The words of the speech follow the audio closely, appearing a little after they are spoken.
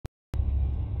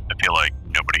feel like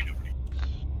nobody.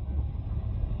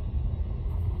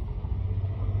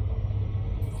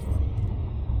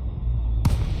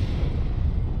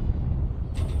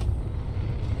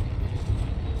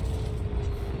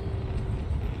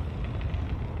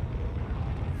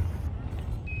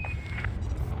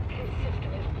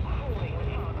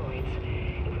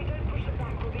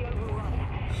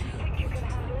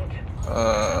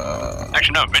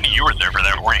 Actually, no, Vinny, you were there for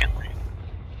that, weren't you?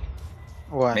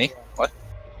 What? Me? What?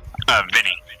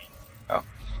 Vinny. Oh.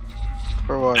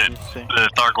 For what? The, You say? the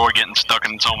Thargoid getting stuck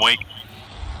in its own wake.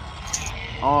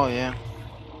 Oh yeah.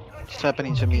 It's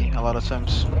happening to me a lot of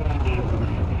times.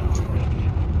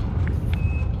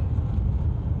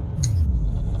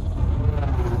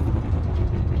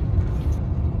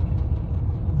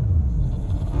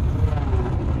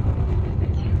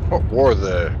 What were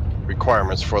the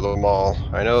requirements for them all?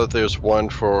 I know that there's one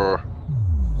for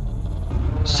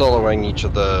soloing each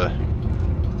of the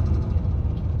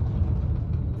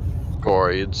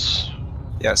Goids.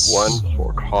 Yes. One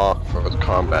for the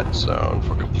combat zone,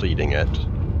 for completing it.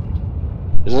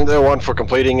 Isn't there one for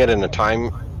completing it in a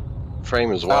time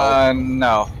frame as well?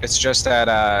 No. It's just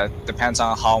that depends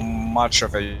on how much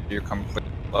of it you complete,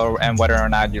 and whether or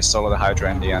not you solo the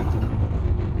Hydra in the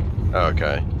end.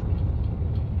 Okay.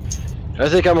 I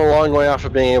think I'm a long way off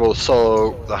of being able to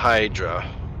solo the Hydra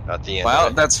at the end. Well,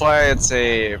 of it. that's why it's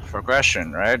a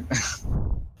progression, right?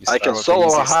 I can solo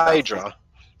a Hydra.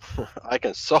 I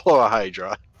can solo a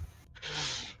Hydra.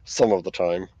 Some of the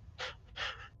time.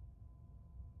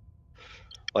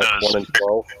 Like 1 in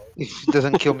 12. If it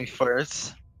doesn't kill me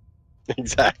first.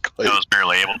 Exactly. I was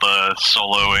barely able to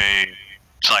solo a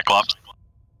Cyclops.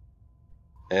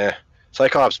 Yeah.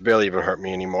 Cyclops barely even hurt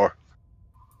me anymore.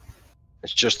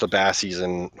 It's just the Bassies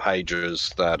and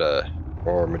Hydras that,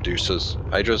 or Medusas.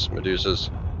 Hydras?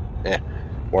 Medusas? Eh,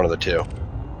 one of the two.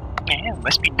 Yeah,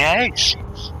 must be nice.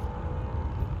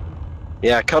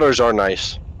 Yeah, cutters are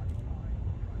nice.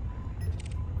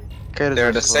 Okay,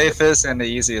 They're the safest and the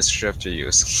easiest ship to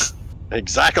use.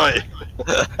 Exactly!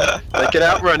 They can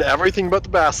outrun everything but the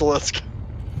Basilisk.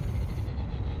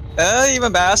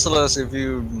 Even Basilisk, if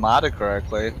you mod it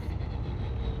correctly.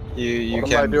 You What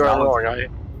can. am I doing wrong?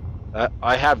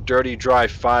 I have Dirty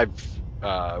Drive 5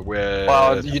 with.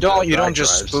 Well, you don't drive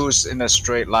just drives. boost in a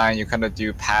straight line. You kind of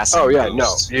do passing. Oh yeah,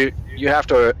 boosts. no. You have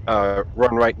to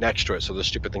run right next to it, so the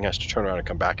stupid thing has to turn around and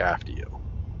come back after you.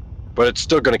 But it's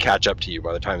still going to catch up to you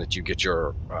by the time that you get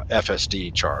your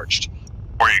FSD charged.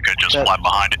 Or you could just fly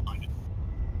behind it.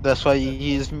 That's why you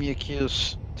use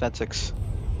Miyuki's tactics.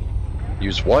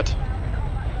 Use what?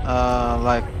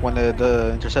 Like when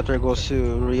the interceptor goes to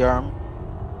rearm,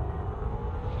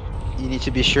 you need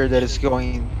to be sure that it's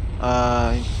going in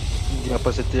the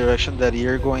opposite direction that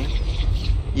you're going.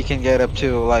 You can get up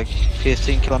to like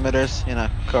 15 kilometers in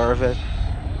a Corvette.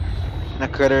 In a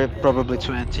cutter, probably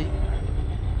 20.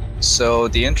 So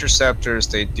the interceptors,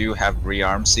 they do have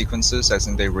rearm sequences, as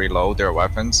in they reload their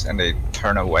weapons and they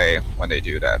turn away when they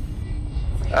do that.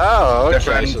 Oh, okay.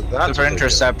 Different, So that's different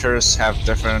interceptors have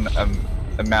different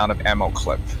amount of ammo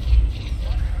clip.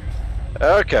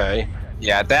 Okay.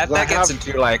 Yeah, that gets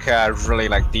into like really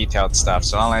like detailed stuff.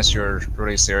 So unless you're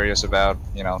really serious about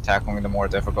tackling the more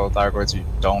difficult Thargoids, you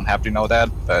don't have to know that.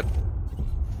 But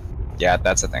yeah,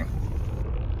 that's the thing.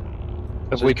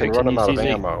 Because we can run them out of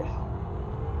ammo.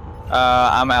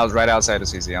 I'm right outside the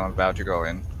CZ. I'm about to go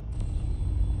in.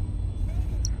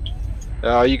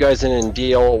 Are you guys in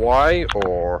DLY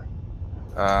or?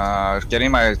 Getting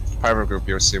my private group,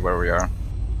 you'll see where we are.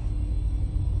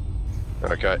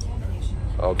 Okay.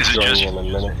 I'll be joining in a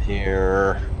minute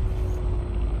here.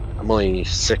 I'm only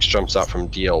 6 jumps out from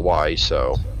DLY,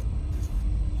 so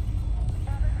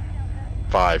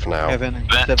 5 now. Have an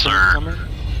interceptor coming?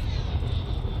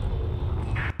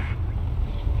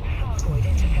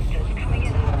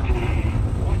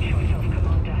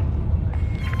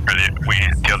 Or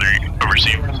the other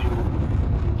overseers.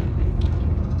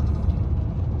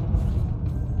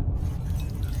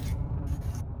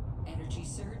 Energy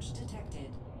surge detected.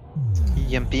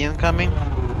 EMP incoming?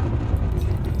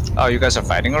 Oh, you guys are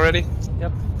fighting already?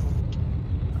 Yep.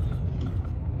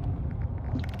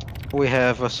 We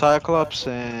have a Cyclops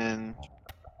and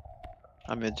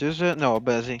a Medusa. No, a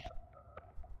Bezzy.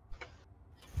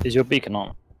 Is your beacon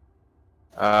on?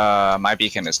 My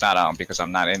beacon is not on because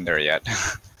I'm not in there yet.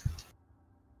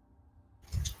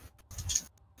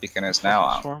 Beacon is now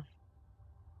on.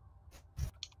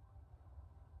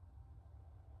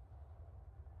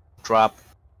 Drop.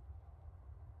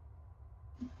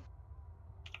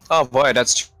 Oh boy,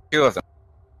 that's 2 of them.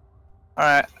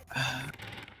 Alright.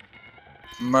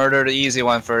 Murder the easy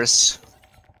one first.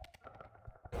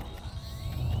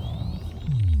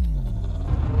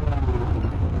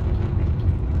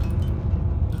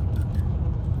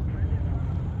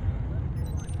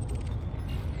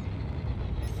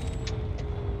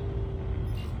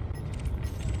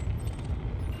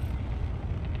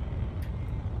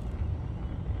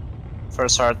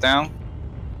 First heart down.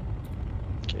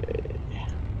 Okay.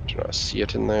 Do not see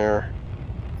it in there.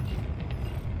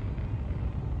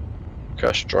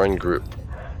 Gosh, join group.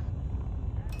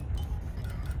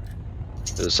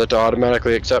 Is it set to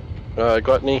automatically accept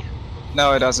gluttony?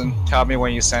 No, it doesn't. Tell me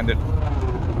when you send it.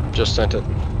 Just sent it.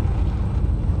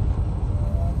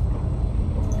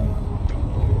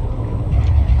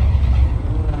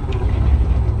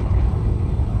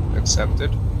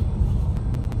 Accepted.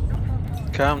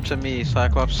 Come to me,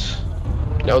 Cyclops.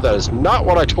 No, that is not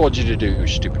what I told you to do,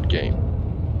 stupid game.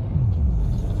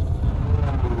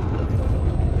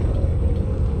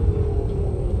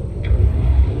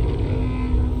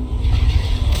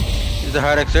 Is the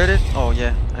heart exerted? Oh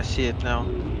yeah, I see it now.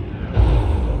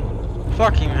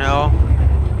 Fucking hell.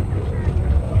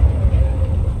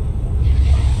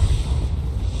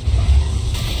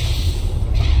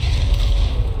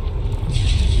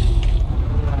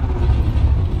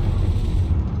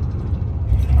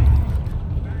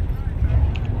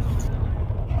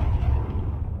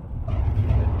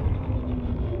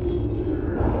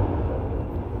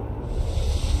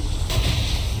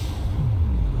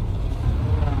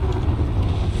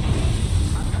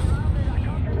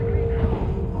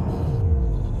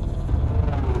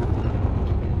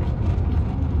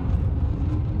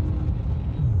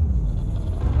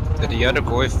 Did the other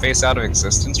boy phase out of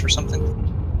existence or something?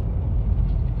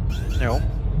 No.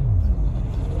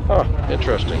 Huh,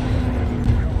 interesting.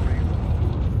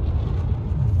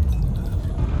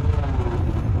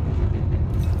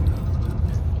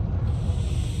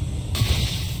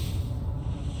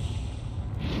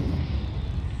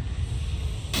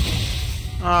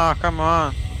 Ah, come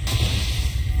on.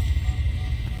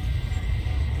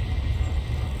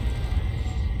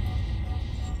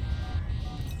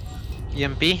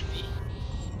 EMP?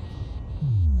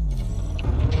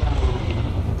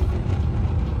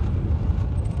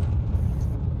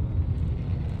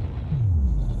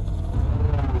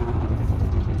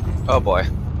 Oh boy.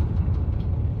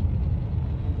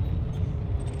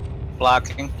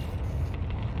 Blocking.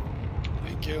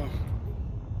 Thank you.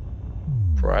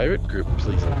 Private group,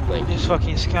 please and thank you. These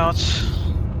fucking scouts.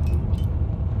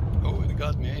 Oh, it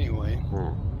got me anyway.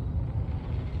 Hmm.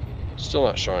 Still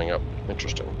not showing up.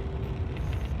 Interesting.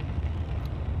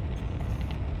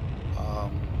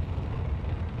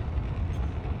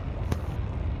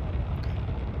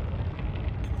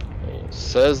 It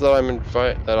says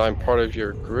that I'm part of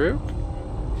your group.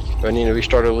 Do I need to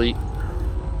restart elite?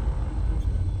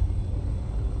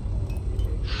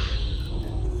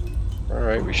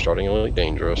 Alright, restarting elite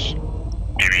dangerous.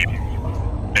 Maybe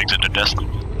exit to Destiny.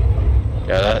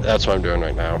 Yeah, that's what I'm doing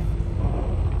right now.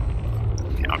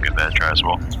 Yeah, I'll give that a try as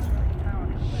well.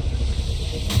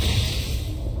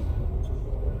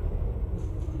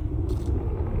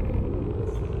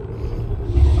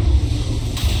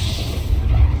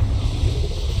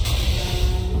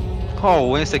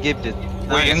 Oh, insta-gifted.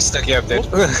 We insta-gifted.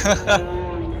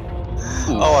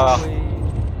 Oh wow.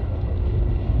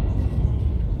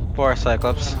 Poor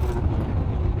Cyclops.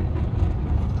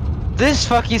 This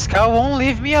fucking scout won't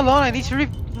leave me alone. I need to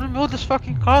remove this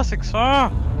fucking Cossacks. Oh.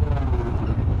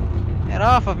 Get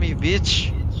off of me,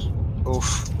 bitch.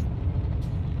 Oof.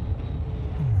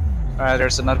 Alright,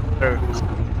 there's another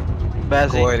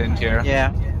Bazzy. Void in here.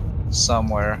 Yeah.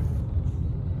 Somewhere.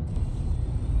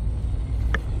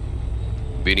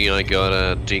 Beanie, I got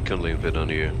a decon limpet on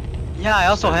you. Yeah, I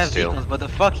also Stand have still. deacons, but the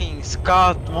fucking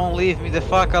scout won't leave me the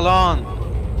fuck alone.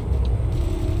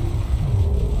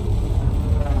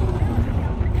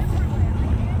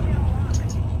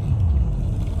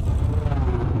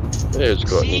 There's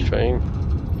Gluttony See? Fang.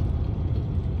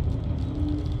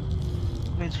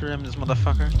 Wait to ram this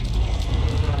motherfucker.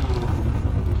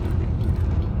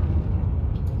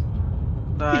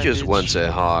 Die, He just bitch. wants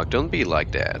a hog. Don't be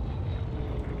like that.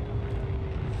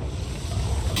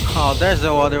 Oh, there's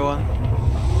the other one.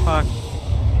 Fuck.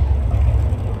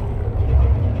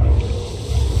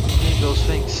 Need those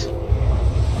things.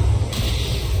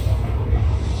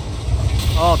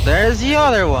 Oh, there's the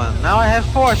other one. Now I have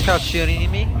 4 scouts shooting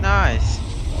at me. Nice.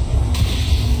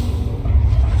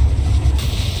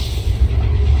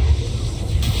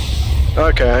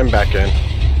 Okay, I'm back in.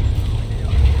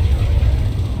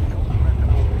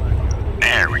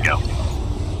 There we go.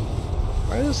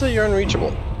 Why does it say you're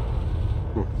unreachable?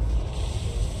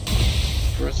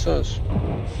 Where it says.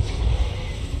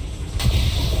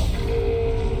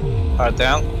 Hard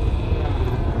down.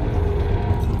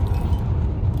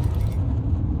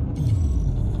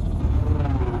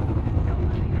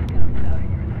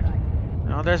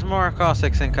 Oh, there's more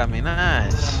Cossacks incoming.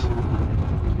 Nice.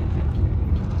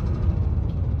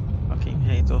 Fucking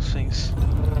hate those things.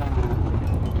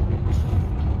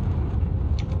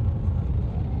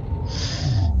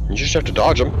 You just have to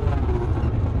dodge them.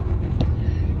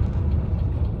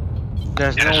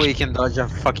 There's no way you can dodge a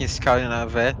fucking scout in a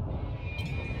vet.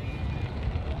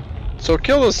 So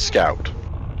kill the scout.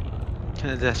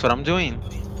 That's what I'm doing.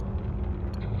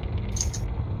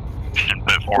 Should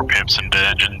put 4 pips into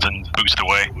engines and boost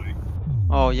away.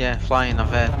 Oh yeah, flying a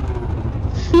vet.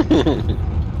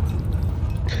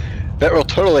 That will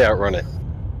totally outrun it.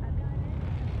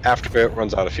 After it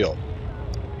runs out of fuel.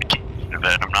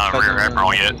 But I'm not a rear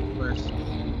admiral yet.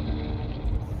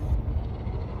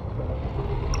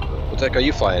 What the heck are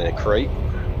you flying in a crate?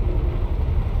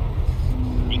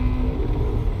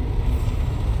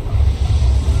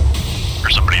 Or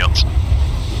somebody else.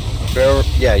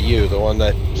 Yeah, you, the one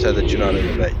that said that you're not in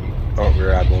the vet. You aren't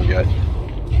rear admiral yet.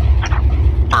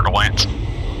 Fertile Lance.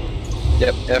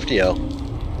 Yep, FDL.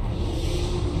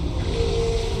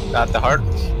 Got the heart.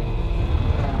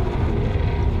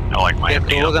 I like my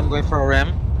Okay, cool, MDL. I'm going for a ram.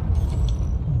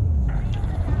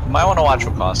 You might want to watch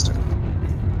for caustic.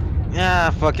 Yeah,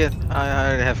 fuck it. I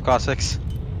already have Cossacks.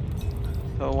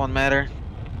 So it won't matter.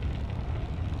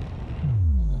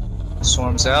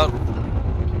 Swarms out.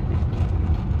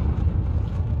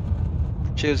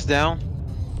 Shields down.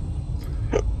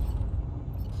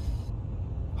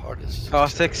 Hardest.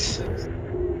 Caustics.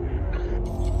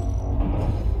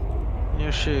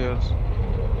 New shields.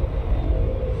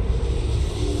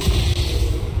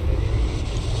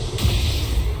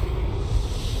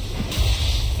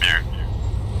 There.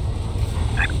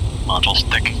 Module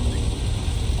stick.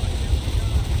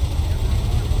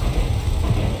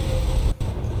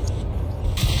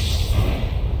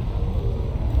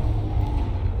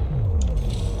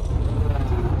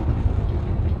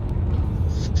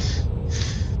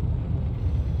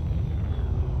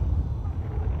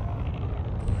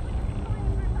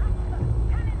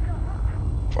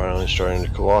 Finally starting to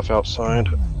cool off outside.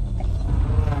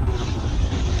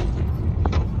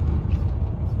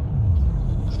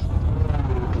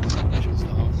 She's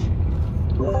off.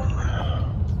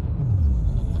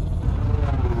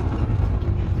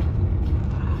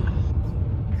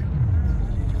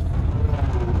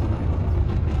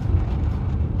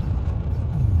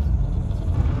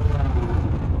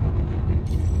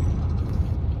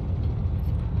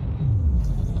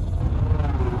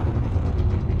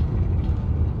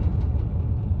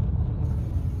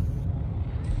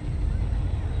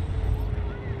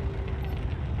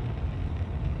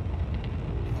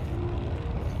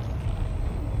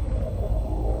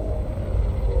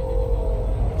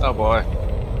 Oh boy.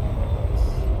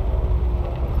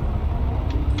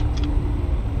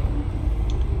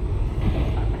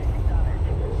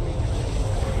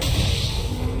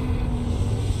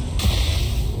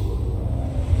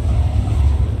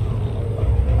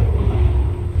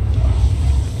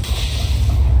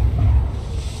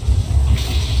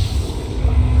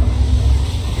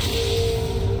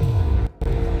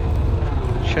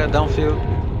 Shut down field.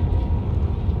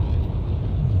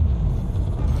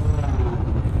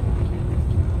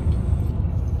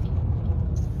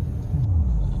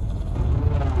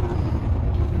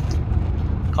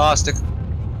 Caustic.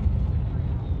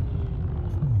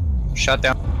 Shut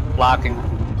down. Blocking.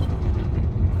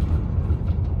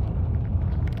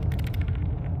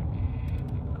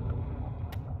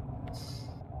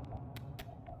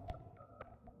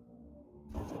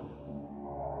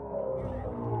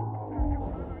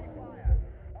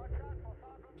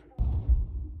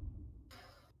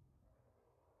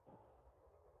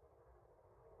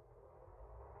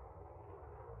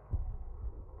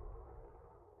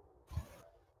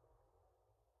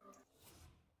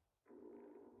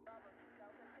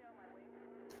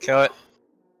 Kill it.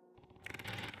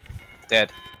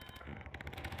 Dead.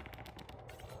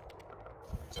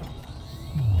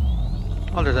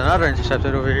 Oh, there's another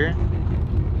interceptor over here.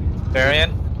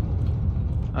 Variant.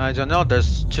 I don't know,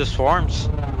 there's two swarms.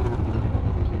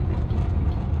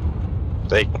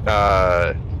 They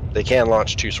can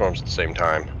launch 2 swarms at the same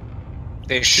time.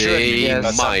 They should, They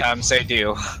but might. sometimes they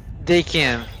do. They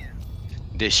can.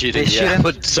 They shouldn't, They shouldn't,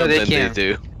 but but sometimes they they can.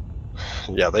 do.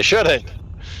 Yeah, they shouldn't.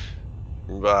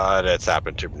 But it's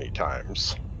happened too many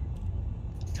times.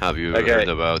 Have you Okay. heard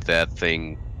about that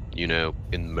thing, you know,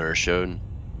 Incursion?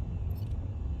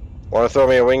 Want to throw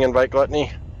me a wing invite,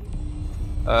 Gluttony?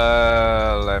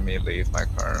 Let me leave my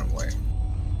current way.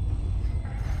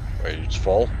 Wait, it's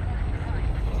full?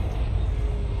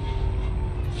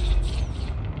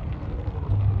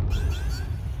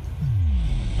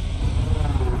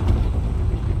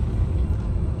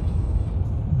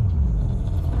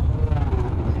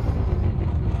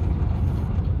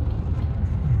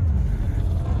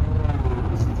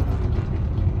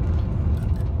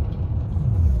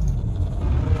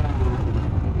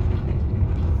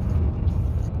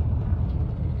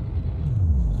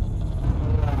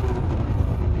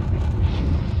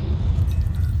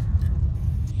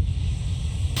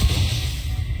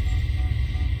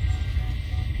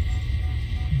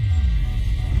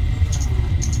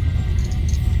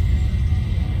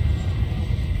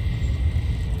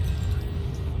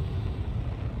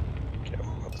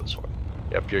 this way.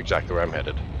 Yep, you're exactly where I'm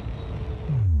headed.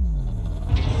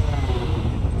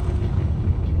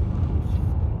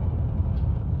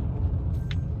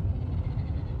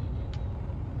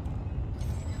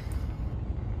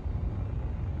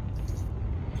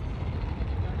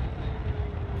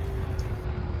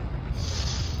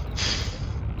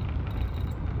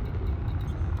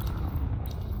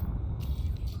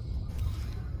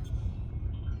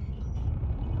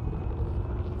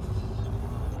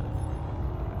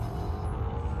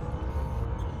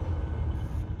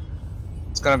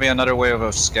 It's gonna be another wave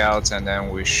of scouts, and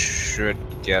then we should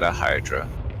get a Hydra.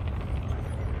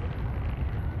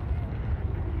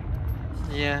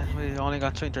 Yeah, we only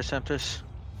got 2 interceptors.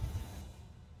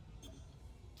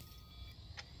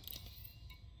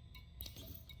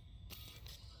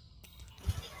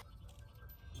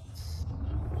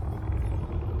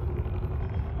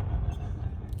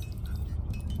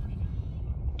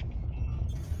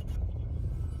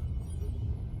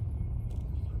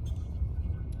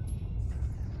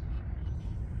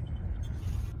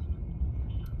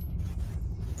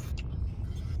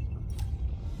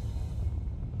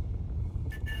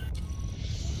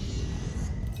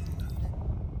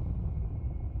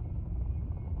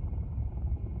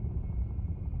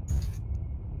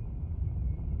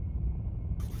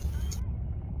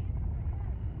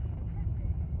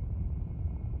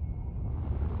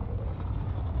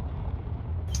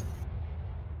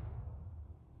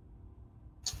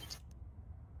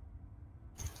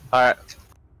 Alright,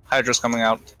 Hydra's coming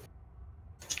out.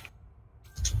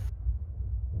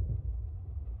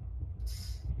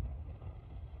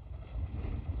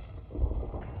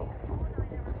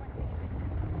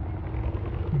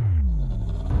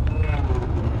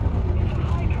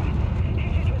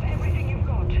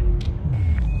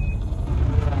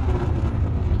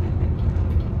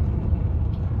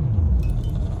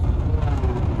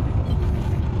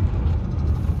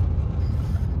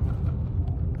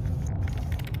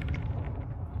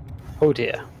 Oh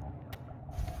dear.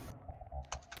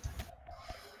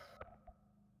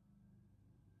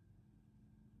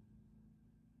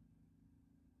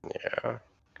 Yeah.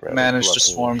 Managed to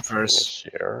swarm first.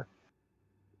 Here.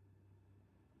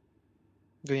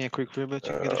 Doing a quick reboot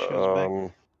to get the shields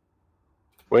back.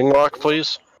 Wing lock,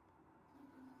 please.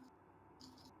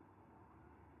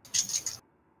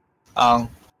 I'm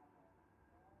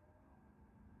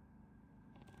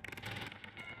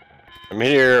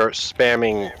here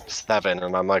spamming 7,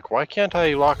 and I'm like, why can't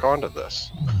I lock onto this?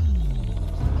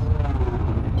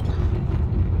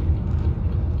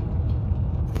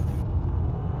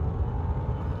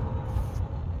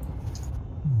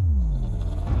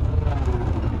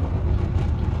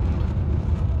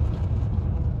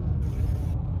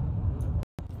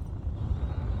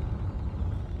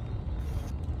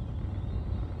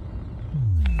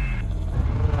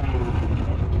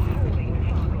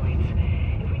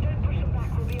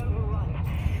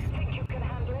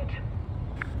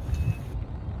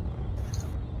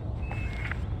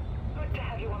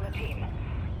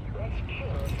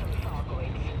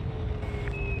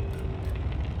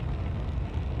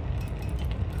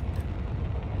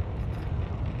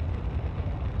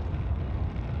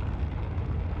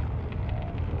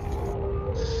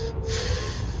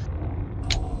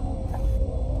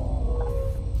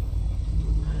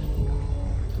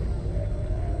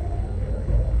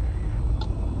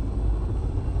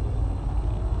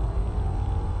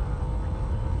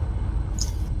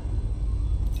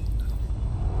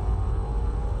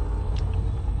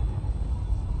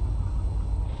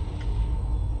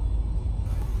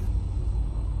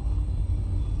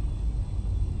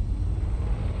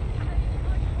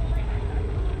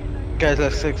 Guys,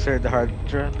 let's clear the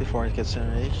Hydra before it gets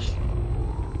enraged.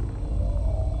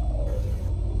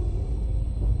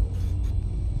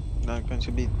 Not going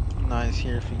to be nice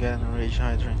here if we get an enraged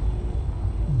Hydra.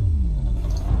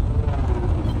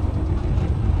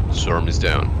 Storm is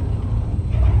down.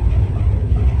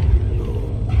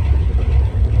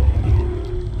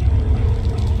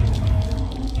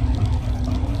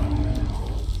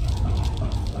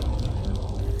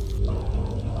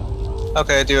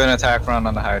 Okay, do an attack run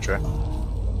on the Hydra.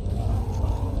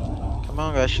 Come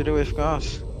on guys, shoot it with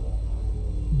gas.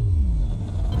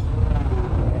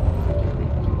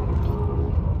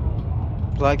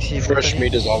 Likes you. Fresh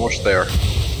meat is almost there.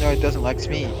 No, it doesn't like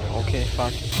me. Okay,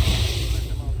 fine.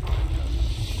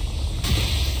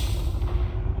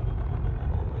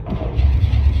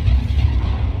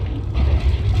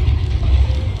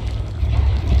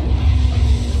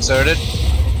 Inserted.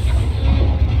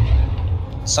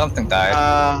 Something died.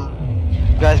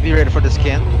 Guys, be ready for the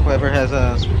scan. Whoever has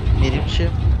a medium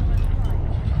ship,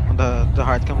 when the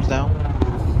heart comes down.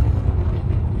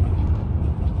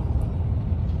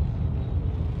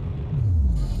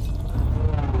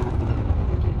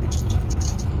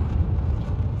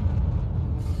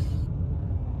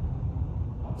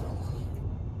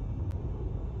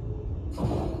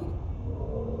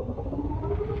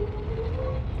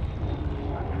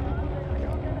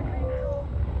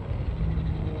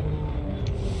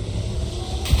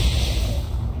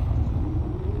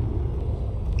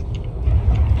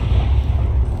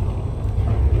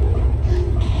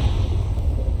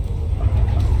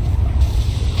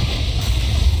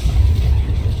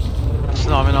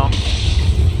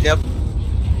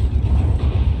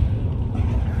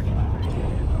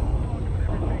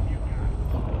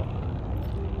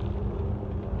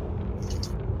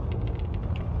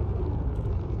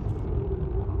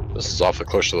 This is awfully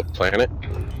close to the planet.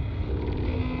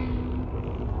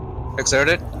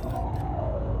 Exerted.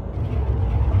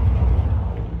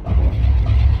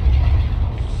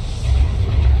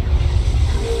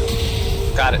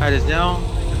 Got it. Alright, it's down.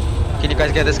 Can you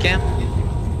guys get the scan?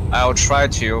 I'll try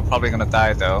to. Probably gonna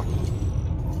die though.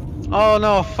 Oh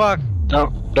no, fuck.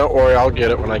 Don't worry, I'll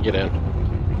get it when I get in.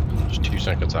 Just 2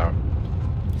 seconds out.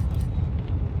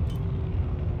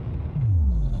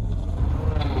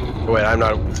 Wait, I'm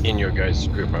not in your guys'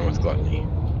 group. I'm with Gluttony.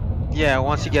 Yeah,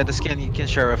 once you get the scan, you can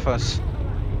share with us.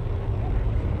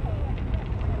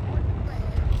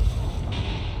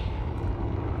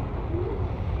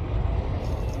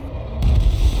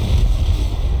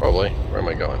 Probably. Where am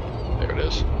I going? There it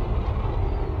is.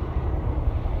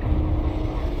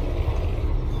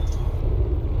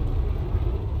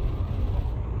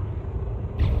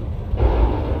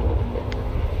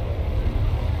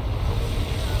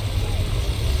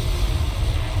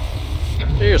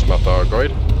 Here's my Thargoid.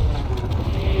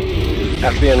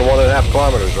 Have to be in 1.5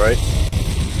 kilometers, right?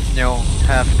 No,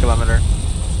 half kilometer.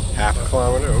 Half a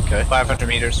kilometer? Okay. 500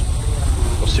 meters.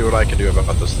 We'll see what I can do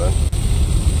about this then.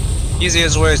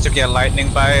 Easiest way is to get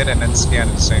lightning by it and then scan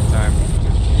at the same time.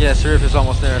 Yeah, Surf is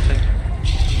almost there, I think.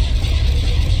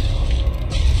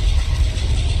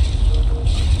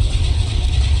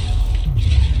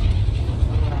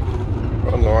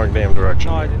 Go in the wrong damn direction.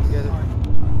 No, I didn't get it.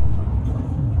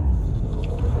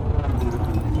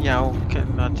 Yeah, we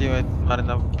cannot do it. Not in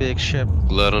a big ship.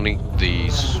 Gluttony, the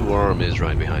swarm is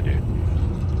right behind you.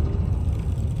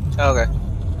 Okay.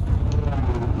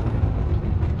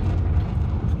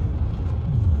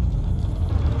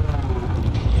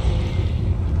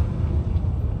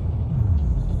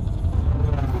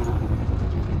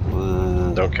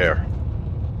 Don't care.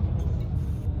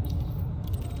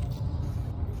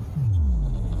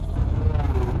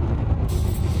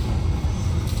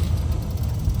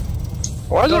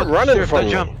 Why is it running Surf, from don't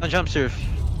me? jump, don't jump, Surf.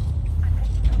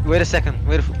 Wait a second,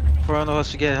 wait for one of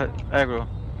us to get aggro.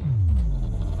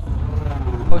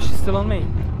 Oh, she's still on me.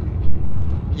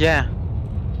 Yeah,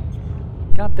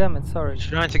 God damn it, sorry.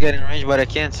 trying to get in range, but I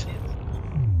can't.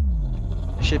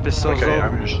 The ship is so Okay, slow.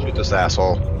 I'm gonna shoot this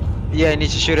asshole. Yeah, I need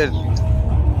to shoot it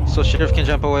so Sheriff can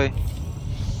jump away.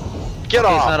 Get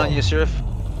Okay, off! it's not on you, Sheriff.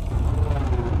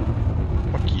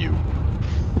 Fuck you.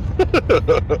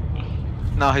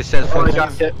 No, he said Oh, fuck I you.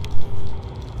 got hit.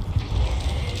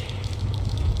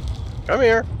 Come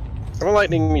here. Come on,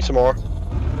 lightning me some more.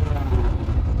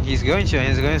 He's going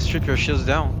to strip your shields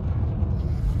down.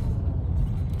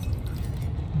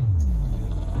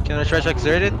 Can I try to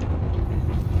exert it?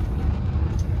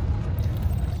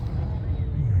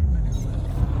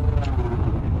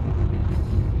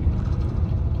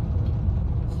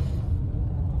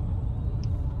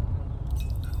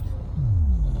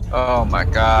 Oh my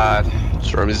god.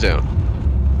 Swarm is down.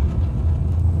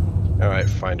 Alright,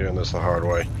 fine, doing this the hard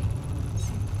way.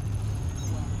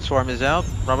 Swarm is out,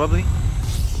 probably.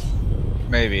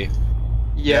 Maybe.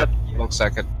 Yep. Looks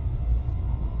like it.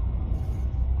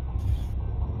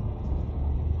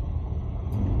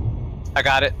 I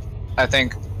got it. I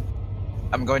think.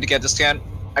 I'm going to get the scan.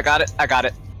 I got it. I got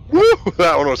it. Woo!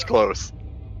 That one was close.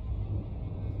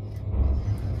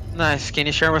 Nice. Can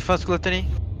you share with us, Gluttony?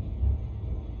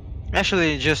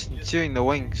 Actually, just doing the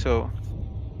wing, so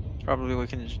probably we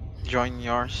can join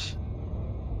yours.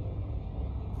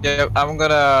 Yeah, I'm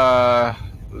gonna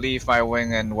leave my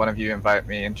wing and one of you invite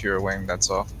me into your wing, that's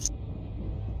all.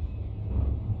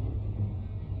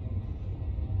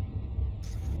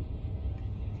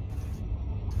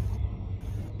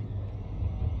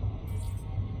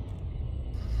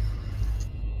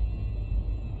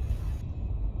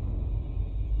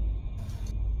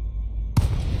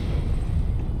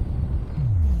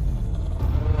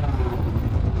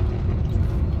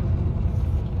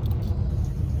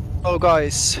 Oh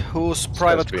guys, whose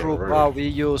private being group rude. are we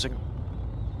using?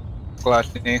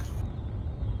 Gluttony.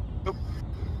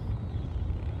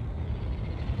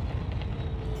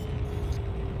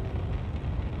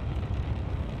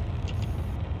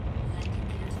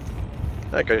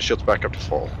 That guy's shield's back up to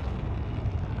full.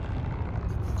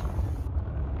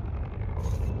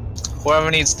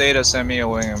 Whoever needs data, send me a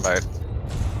wing invite.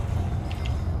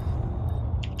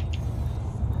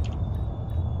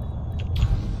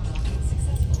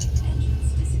 Successful.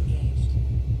 Engines disengaged.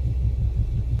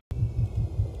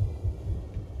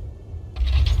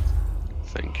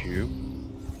 Thank you.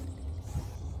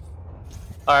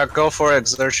 Alright, go for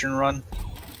exertion run.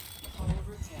 Hull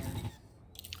repaired.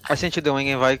 I sent you the wing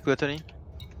invite, Gluttony.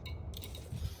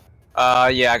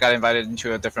 Yeah, I got invited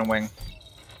into a different wing.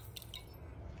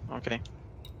 Okay.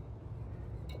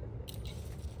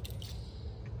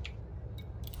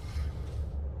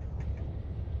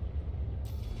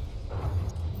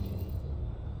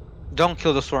 Don't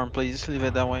kill the storm, please. Leave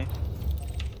it that way.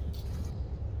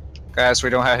 Guys,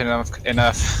 we don't have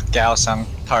enough gals on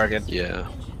target. Yeah.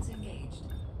 Engines engaged.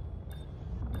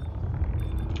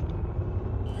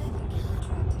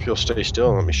 If you'll stay still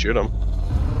and let me shoot him.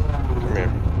 Come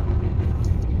here.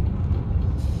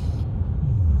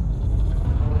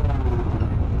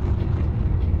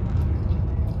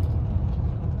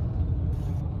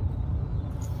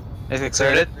 Is it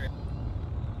cleared?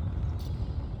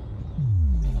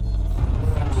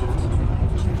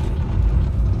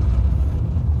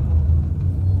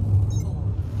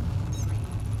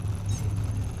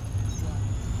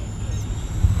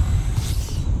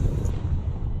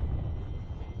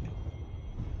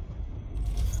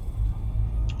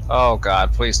 Oh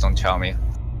god, please don't tell me.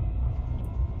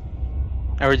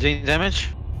 Are we doing damage?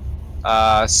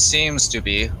 Seems to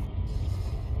be.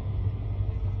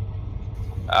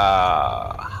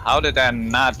 How did that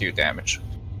not do damage?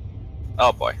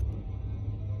 Oh boy.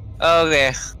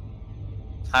 Okay.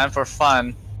 Time for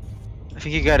fun. I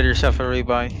think you got yourself a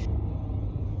rebuy.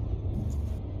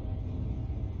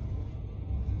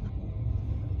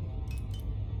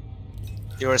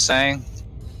 You were saying?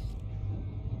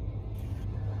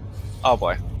 Oh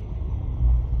boy.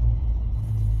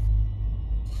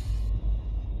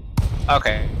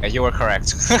 Okay, you were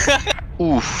correct.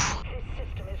 Oof.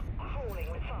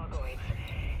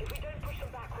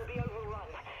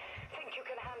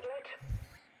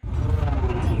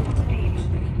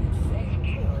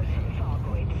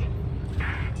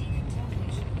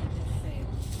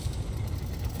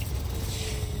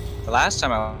 The last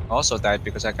time I also died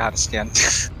because I got scanned.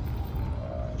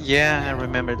 Yeah, I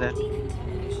remember that.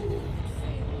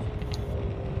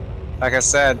 Like I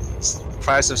said,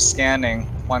 price of scanning,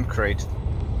 1 crate.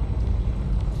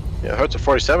 Yeah, hurts at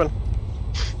 47.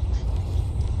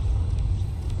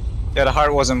 Yeah, the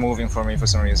heart wasn't moving for me for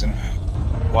some reason.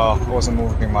 Well, it wasn't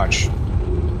moving much.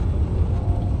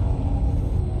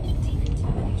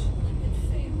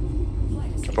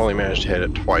 I've only managed to hit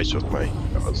it twice with my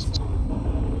guns.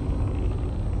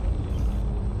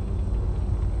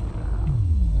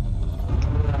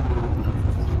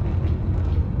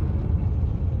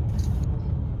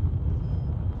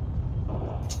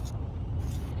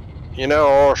 You know,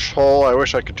 Orshole, I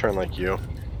wish I could turn like you.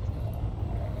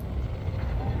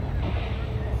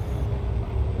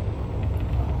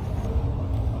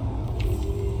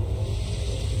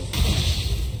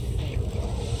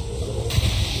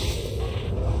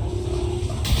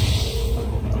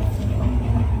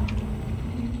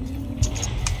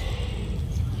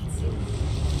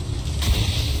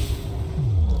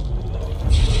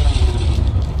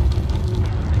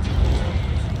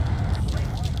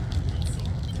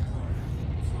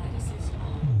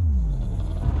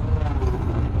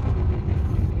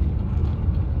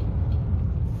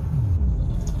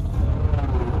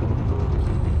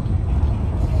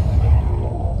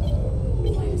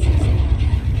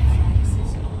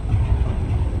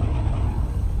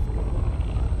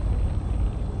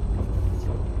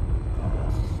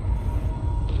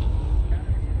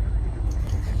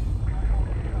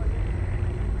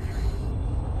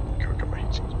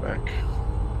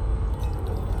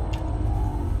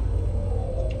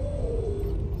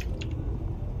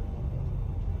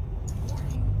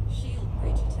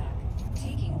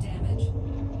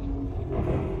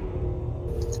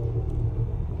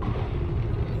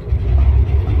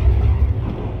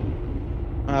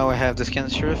 Oh, I have the scan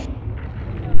sheriff.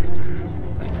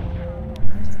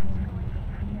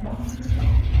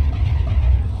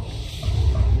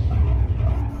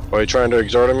 Are you trying to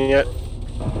exhort him yet?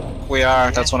 We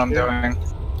are, that's what I'm doing.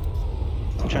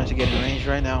 I'm trying to get in range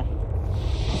right now.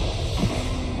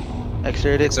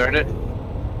 Exert it. Exert it.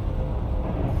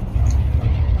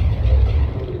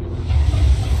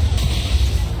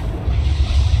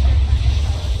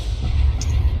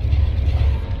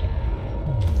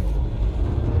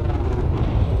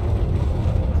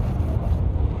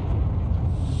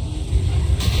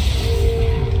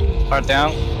 Heart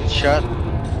down. Good shot.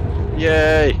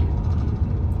 Yay!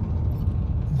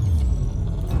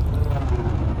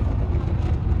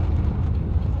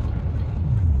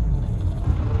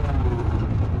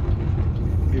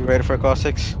 Be ready for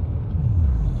caustics.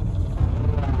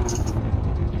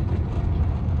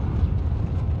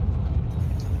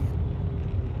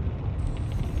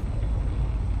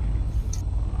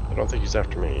 I don't think he's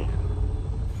after me.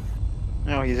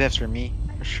 No, he's after me,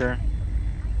 for sure.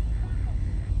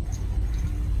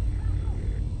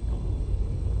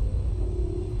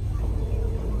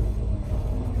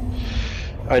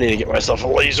 I need to get myself a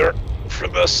laser for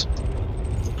this.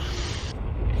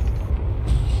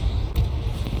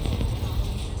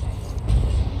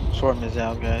 Swarm is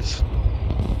out, guys.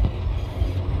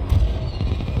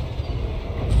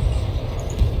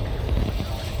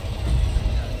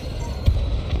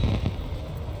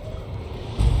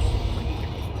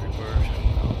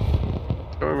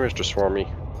 tries to swarm me.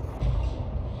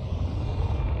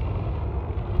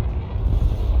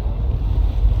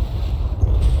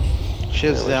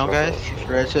 Shields Yeah, down, let's guys. go. If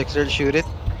you're ready to exert, shoot it.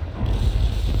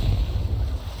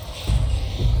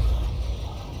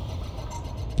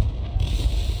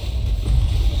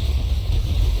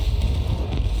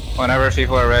 Whenever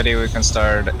people are ready, we can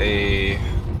start a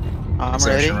I'm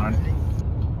exertion ready.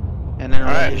 run. And then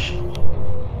Alright. range.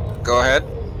 Go ahead.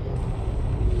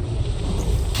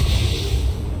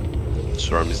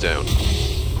 Swarm is down.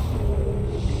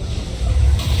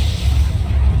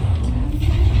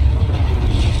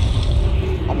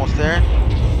 Almost there.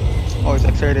 Oh, it's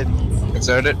exerted.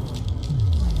 Exert it.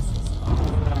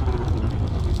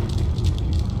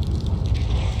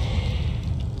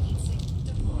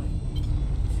 Deployed.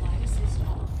 Flight assist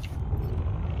on.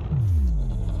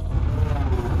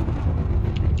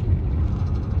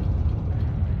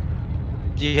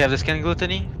 Do you have the scan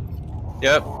gluttony?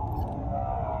 Yep.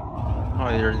 Oh,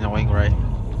 you're in the wing, right?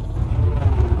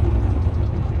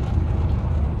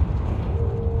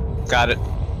 Got it.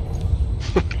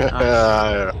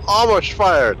 Almost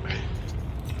fired.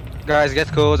 Guys, get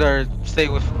codes or stay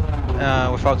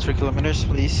without 3 kilometers,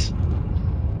 please.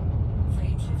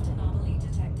 Frame shift anomaly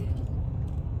detected.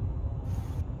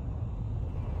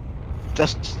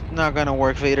 That's not gonna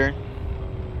work, Vader.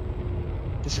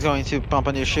 This is going to pump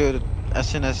on your shield as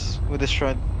soon as we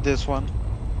destroy this one.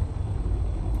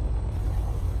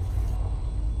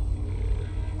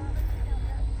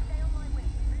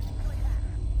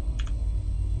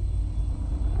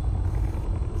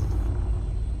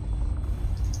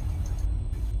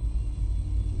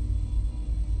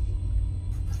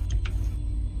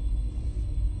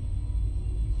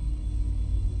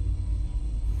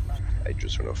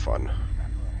 Hydras are no fun.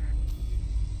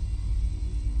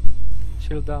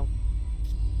 Shield down.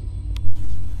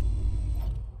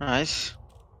 Nice.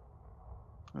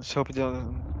 Let's hope it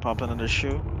doesn't pop another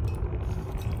shoe.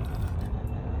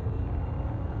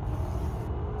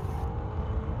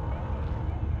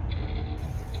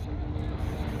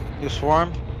 You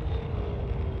swarm.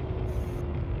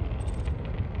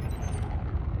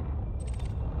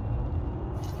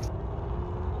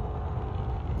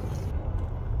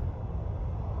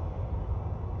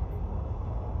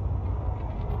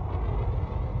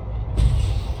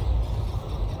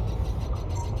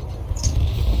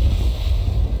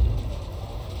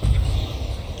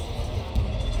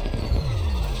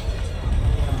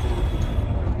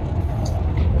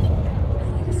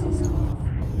 Flight assist off.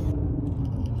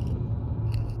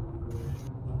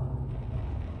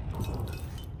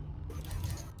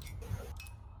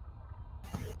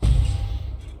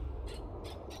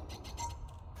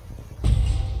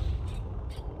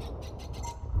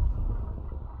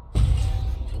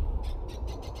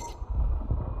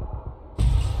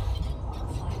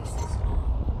 Flight assist on.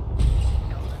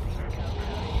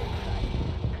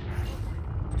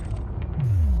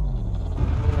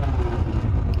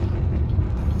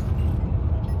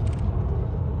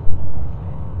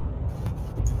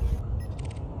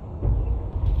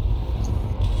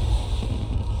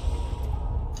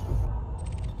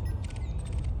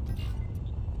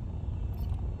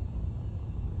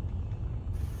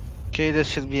 Okay, this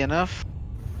should be enough.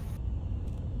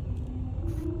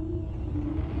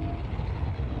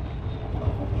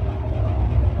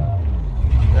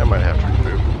 I might have to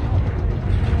reboot.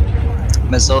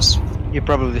 Missiles. You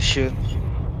probably should.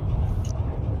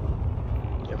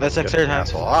 Yeah, Let's get exert the hands.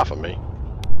 asshole off of me.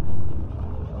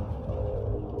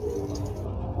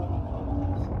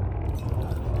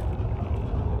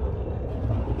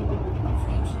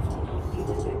 Frame shift anomaly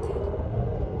detected.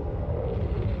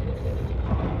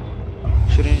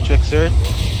 Shouldn't you exert?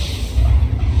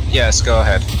 Yes, go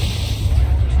ahead.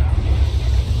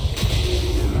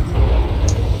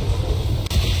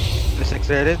 Let's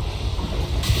exert it.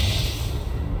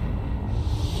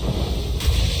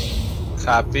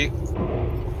 Copy.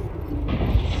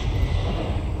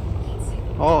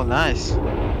 Oh, nice.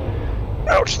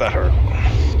 Ouch, that hurt.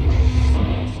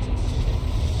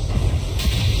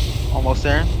 Almost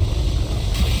there.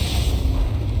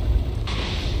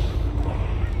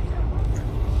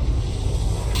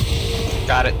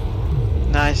 Got it.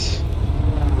 Nice.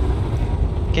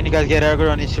 Can you guys get aggro?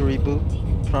 I need to reboot.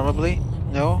 Probably.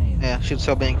 No? Yeah, shoot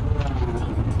subbing.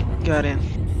 Got in.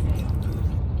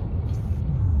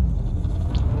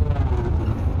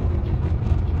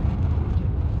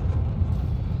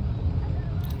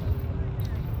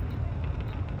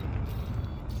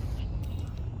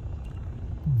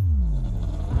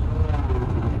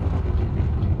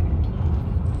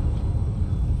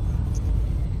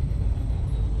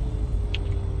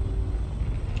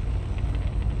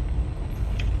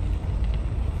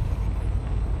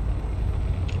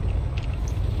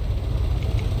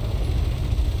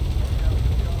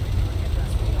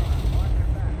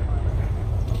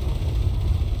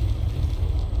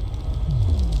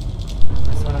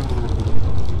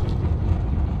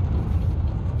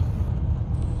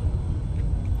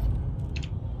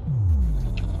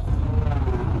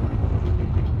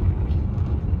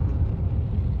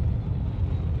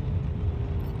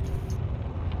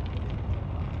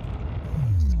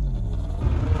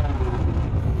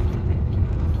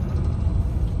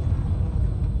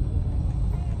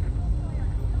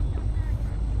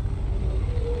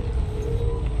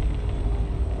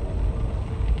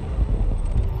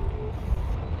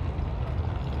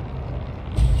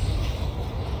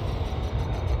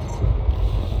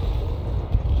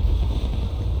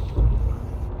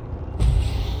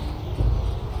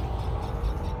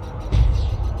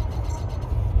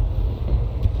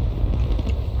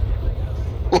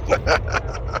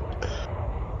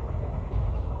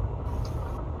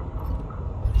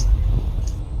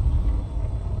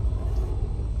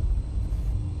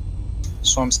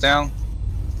 Swarm's down.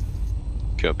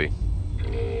 Copy.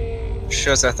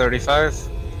 Shield's at 35.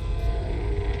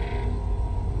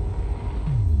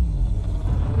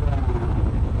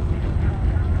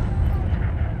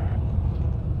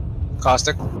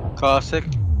 Caustic. Caustic.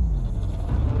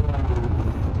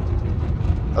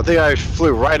 I think I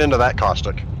flew right into that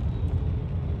caustic.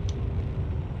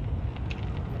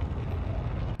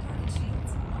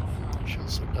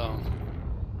 Shields are down.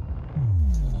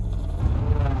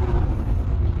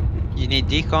 You need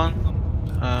decon.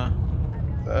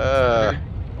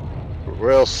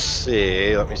 We'll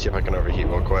see. Let me see if I can overheat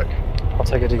real quick. I'll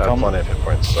take a I have decom. plenty of hit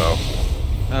points, so.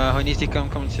 Who needs decon?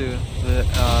 Come to the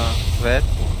vet.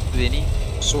 Vinny.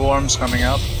 Swarm's coming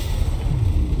out.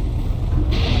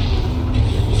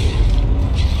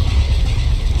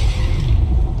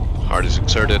 Heart is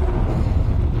exerted.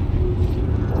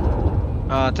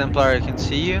 Templar can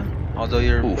see you, although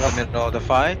you're in Oof. the middle of the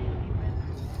fight.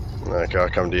 Okay, I'll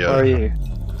come to you. Where are you?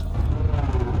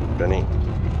 Benny.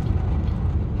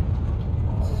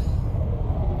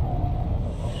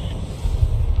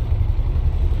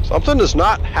 Something is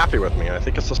not happy with me. I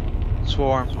think it's a.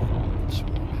 Swarm.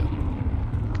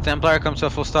 Templar comes to a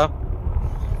full stop.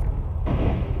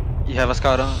 You have a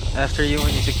scout on after you.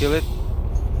 We need to kill it.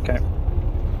 Okay.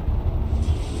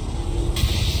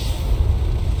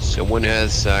 Someone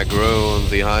has aggro on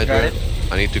the Got Hydra. it.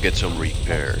 I need to get some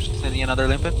repairs. Sending another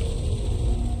limpet.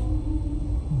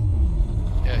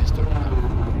 Yeah, he's turning now.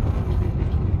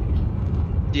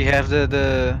 Do you have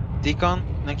the decon,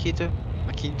 Nakito?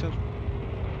 Nakito?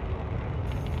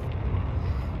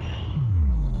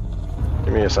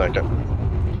 Give me a second.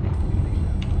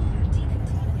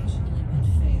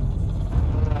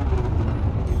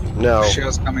 No.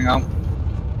 Shield's coming out.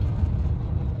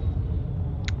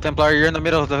 Templar, you're in the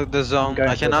middle of the zone. Going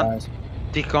I for it, cannot guys.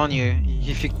 decon you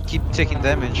if you keep taking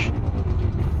damage.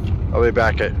 I'll be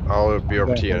back at. I'll be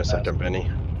over Okay, to you in a fantastic. second,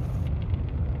 Benny.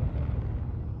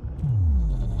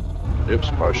 Oops,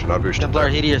 probably should not boost it Templar,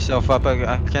 there. heat yourself up.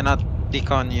 I cannot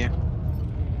decon you.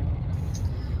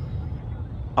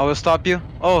 I will stop you.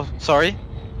 Oh, sorry.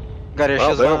 Got your Well,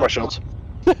 shields there are down. my shields.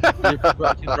 You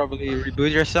can probably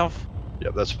reboot yourself.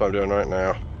 Yep, that's what I'm doing right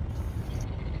now.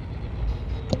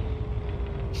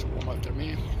 Swarm after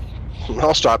me.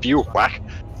 I'll stop you, whack.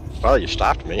 Well, you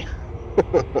stopped me.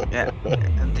 Yeah,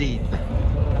 indeed.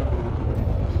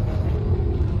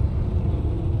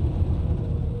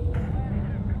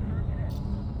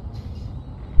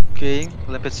 Okay,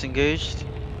 limpets engaged.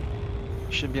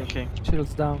 Should be okay.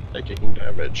 Shields down. Taking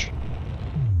damage.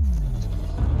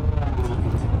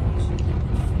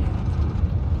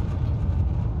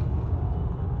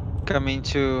 Coming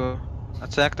to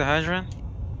attack the Hydra.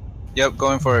 Yep,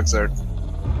 going for exert.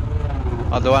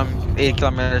 Although I'm 8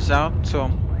 kilometers out, so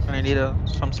I'm gonna need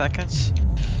some seconds.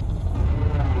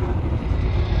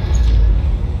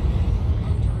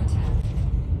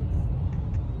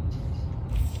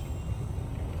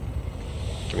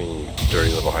 Give me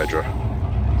dirty little Hydra.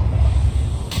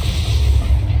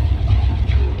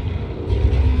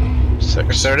 Six.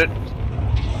 Exerted.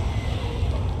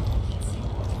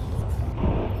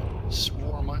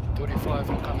 Swarm at 35,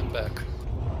 I'm coming back.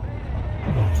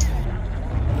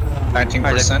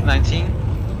 19%. 19.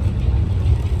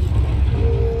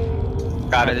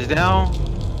 Got It it. is down.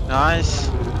 Nice.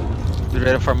 Be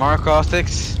ready for more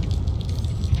caustics.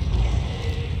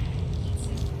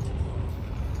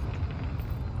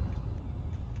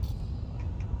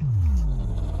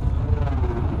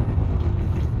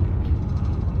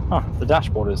 Huh, the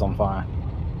dashboard is on fire.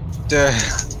 Duh.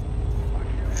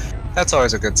 That's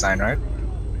always a good sign, right?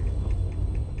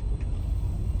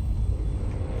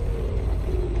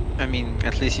 I mean,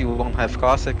 at least you won't have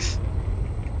caustics.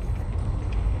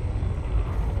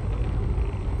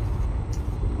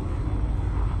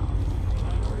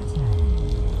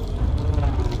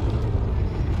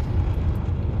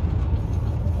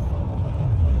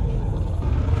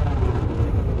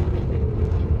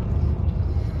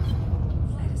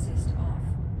 Flight assist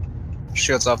off.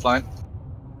 Shields offline.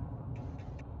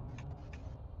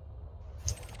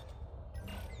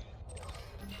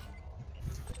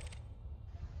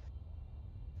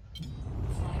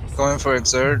 Going for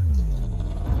exert.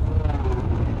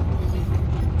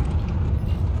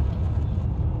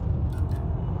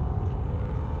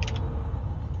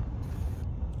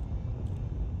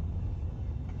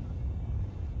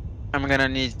 I'm gonna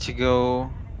need to go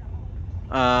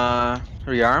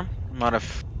rearm. I'm out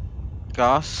of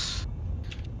gas.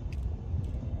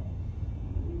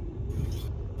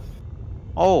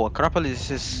 Oh, Acropolis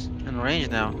is in range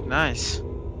now. Nice.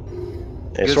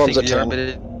 Hey, Good Swarm's thing at the 10.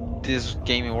 orbit this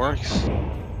game works.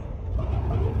 Frameshift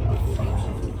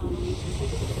anomaly detected.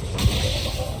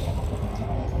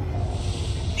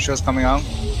 Shield's coming on.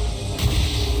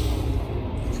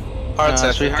 Hearts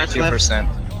at 3 hearts left.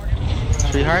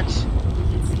 52%. 3 hearts.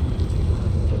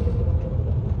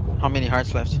 How many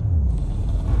hearts left?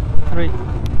 3.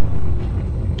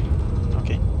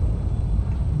 Okay.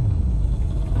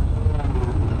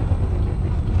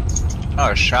 Oh,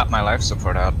 I shot my life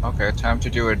support out. Okay, time to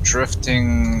do a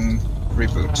drifting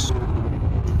reboot.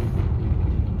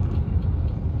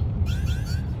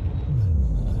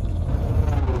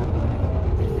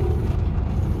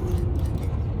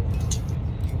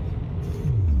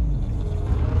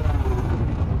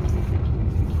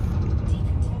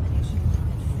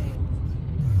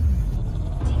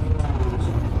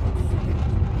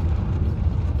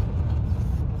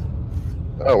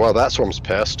 Oh well, that swarm's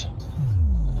pissed.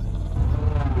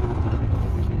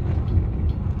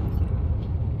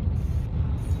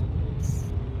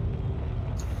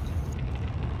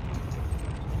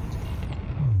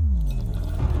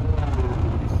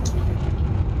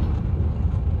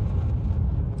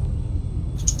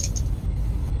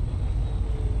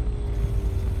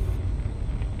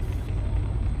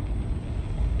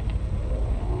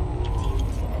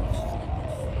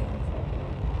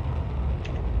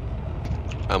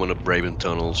 I'm on a Braven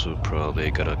tunnel, so probably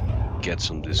gotta get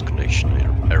some disconnection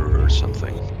error or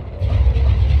something.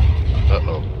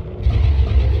 Uh-oh.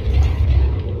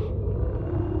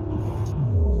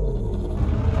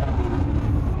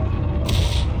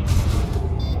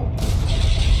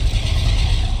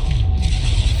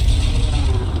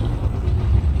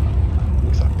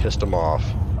 I pissed him off.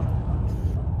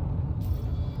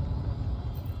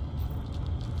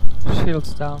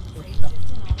 Shields down.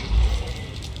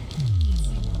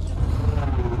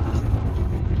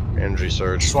 Energy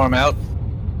surge. Swarm out.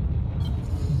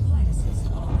 Flight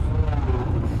assist off.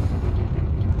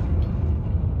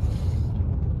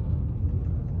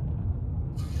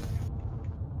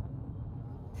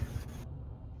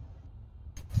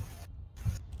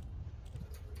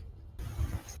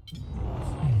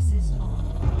 Flight assist on.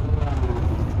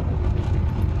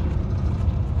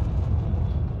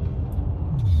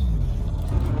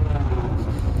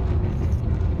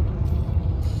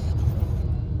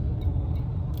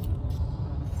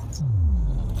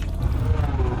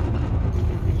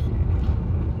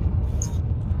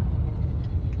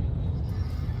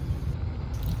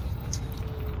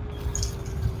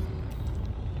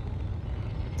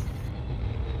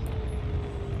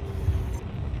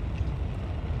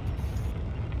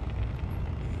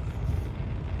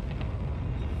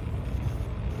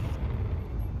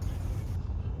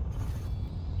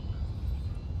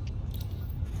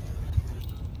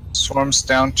 Swarm's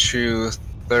down to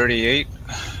 38.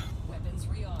 Weapons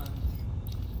rearmed.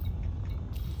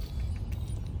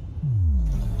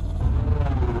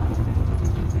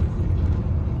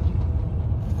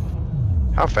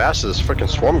 How fast is this freaking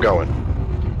swarm going?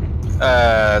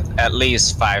 At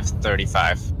least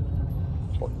 535.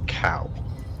 Holy cow.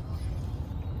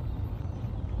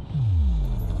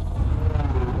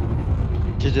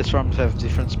 Do the swarms have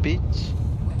different speeds?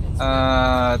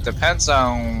 Depends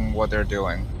on what they're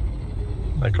doing.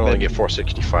 I can only get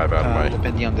 465 out of my...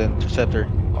 Depending on the interceptor,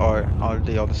 or are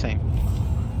they all the same?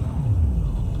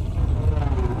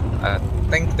 I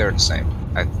think they're the same.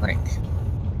 I think.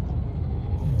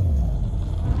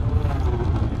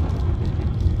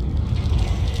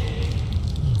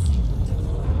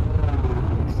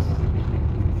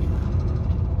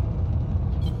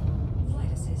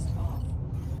 Flight assist off.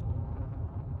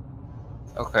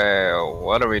 Okay,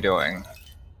 what are we doing?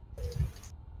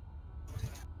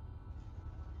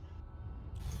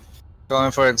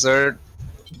 Going for exert.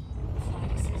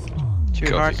 Flight assist on. 2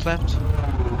 Copy. hearts left.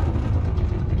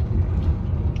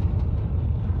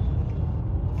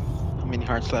 How many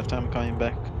hearts left? I'm coming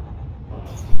back.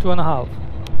 2.5.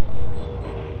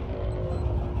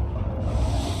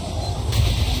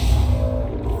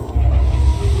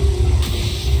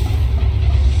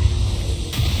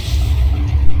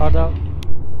 Hard out.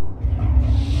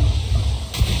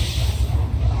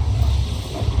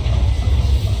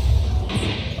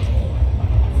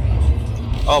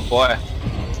 Oh boy.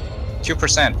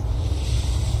 2%.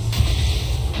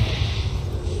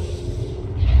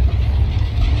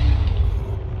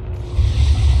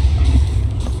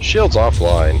 Shield's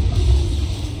offline.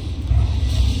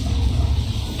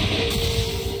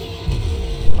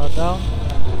 Hard down.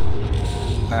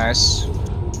 Nice.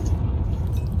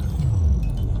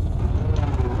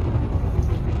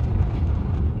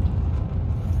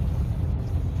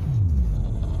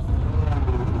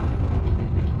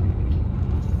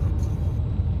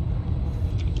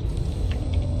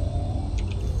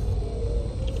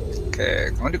 Okay,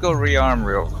 I'm going to go rearm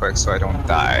real quick so I don't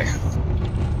die.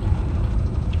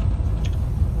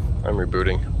 I'm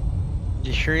rebooting.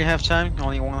 You sure you have time?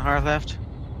 Only 1 heart left?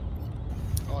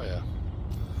 Oh yeah.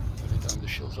 Every time the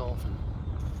shield's off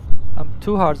and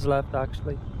 2 hearts left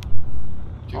actually.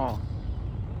 two. Oh,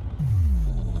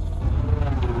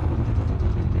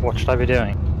 What should I be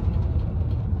doing?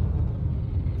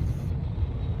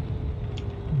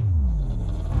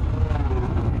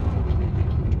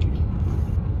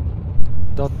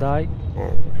 Don't die. Oh.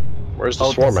 Where's the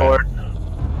Hold swarm at? fort.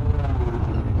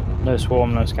 No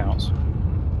swarm, no scouts.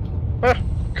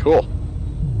 Cool.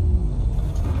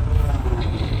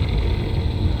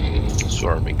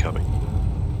 Swarm incoming.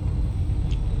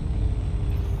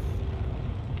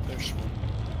 There's one.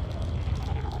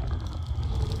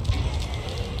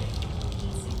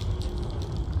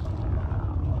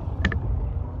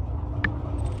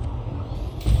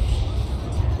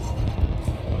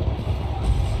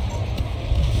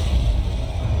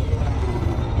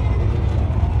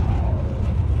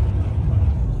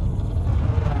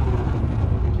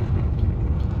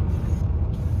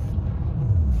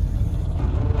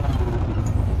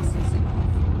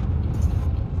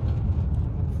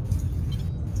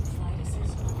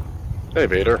 Hey,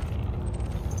 Vader.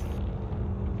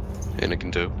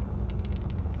 Anakin too.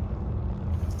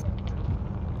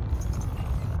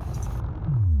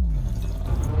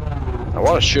 I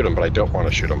want to shoot him, but I don't want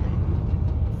to shoot him.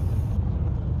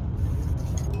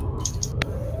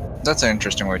 That's an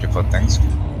interesting way to put things.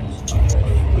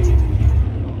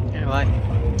 you're like,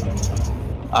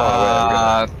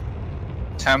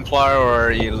 Templar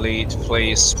or Elite,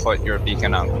 please put your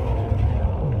beacon on.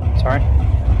 Sorry?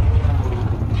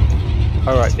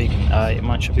 Alright, beacon. It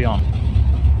might should be on.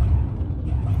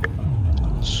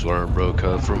 Swarm broke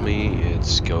out from me.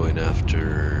 It's going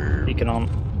after. Beacon on.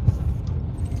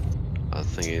 I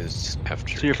think it's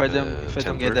after. so if I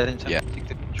don't get that in time, Yeah. take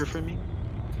the picture for me?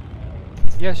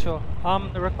 Yeah, sure.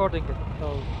 I'm recording it,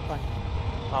 so fine.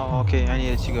 Oh, okay, I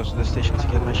needed to go to the station to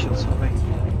get my shields away.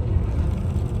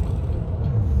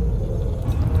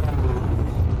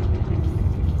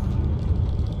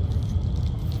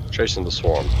 Chasing the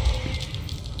swarm.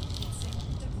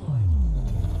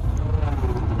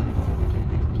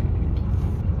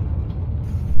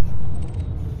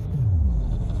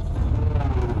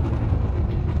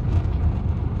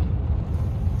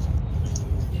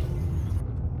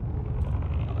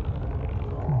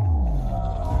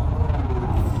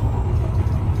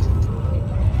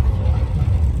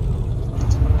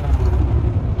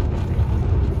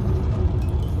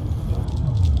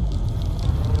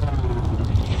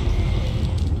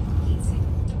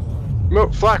 No,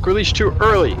 flak released too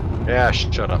early. Yeah,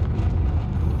 shut up.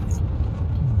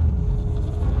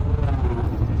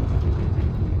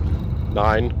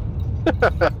 Nine.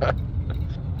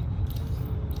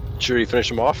 Should we finish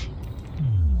him off?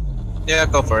 Yeah,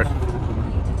 go for it.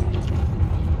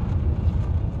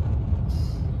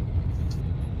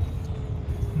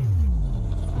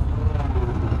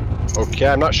 Okay,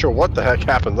 I'm not sure what the heck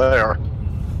happened there.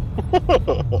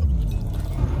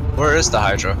 Where is the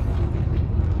Hydra?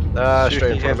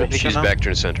 Straight in front of me. She's back to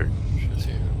the center. She's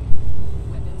here.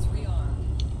 Weapons rearmed.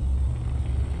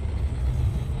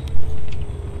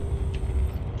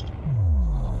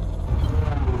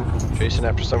 Chasing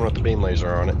after someone with the beam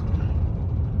laser on it.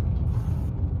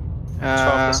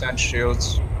 12%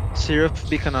 shields. Syrup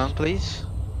beacon on, please.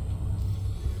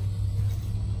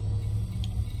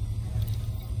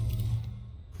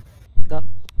 Done.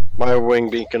 My wing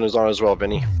beacon is on as well,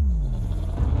 Vinny.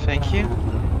 Thank you.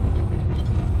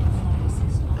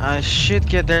 I should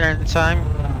get there in time.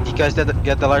 You guys did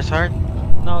get the large heart?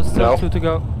 No, still No. 2 to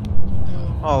go.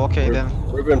 Oh, okay then.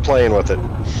 We've been playing with it.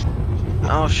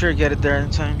 I'll sure get it there in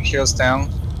time. Shields down.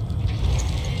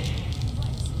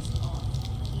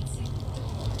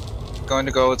 Going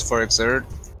to go for exert.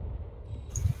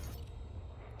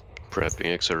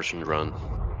 Prepping exertion run.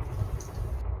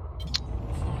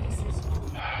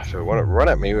 So you want to run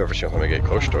at me ever since when I get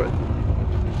close to it.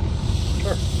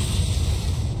 Sure.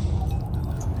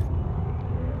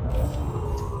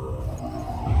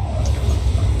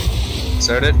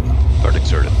 Exerted. Start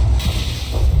exerted.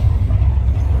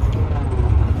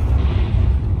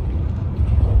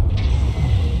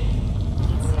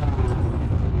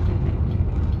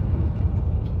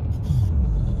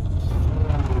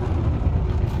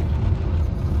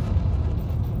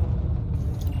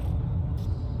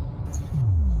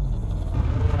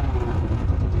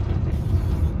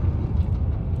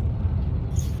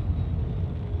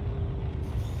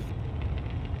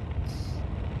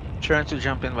 Trying to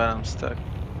jump in, but I'm stuck.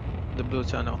 The blue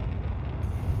tunnel.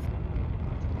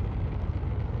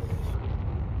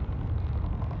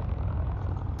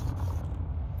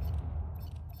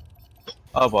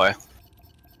 Oh boy.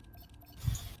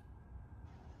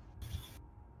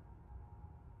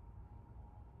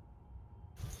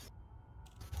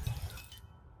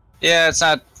 Yeah, it's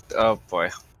not. Oh boy.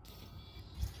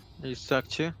 Are you stuck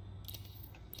too?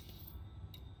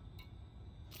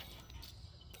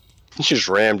 He just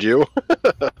rammed you.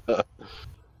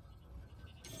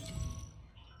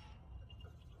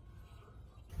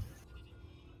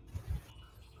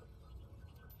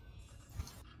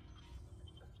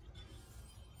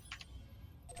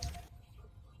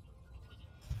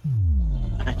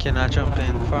 I cannot jump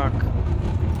in. Fuck.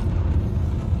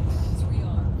 Weapons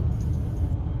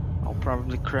rearmed. I'll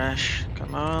probably crash.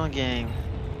 Come on, game.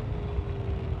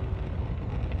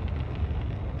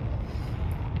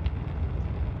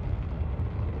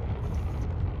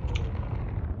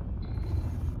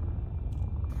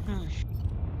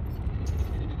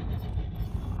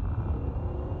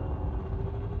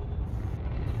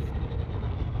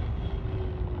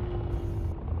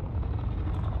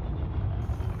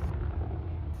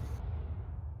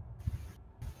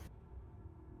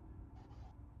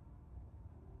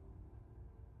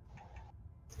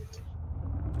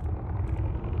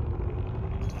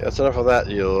 That's enough of that,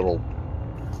 you little.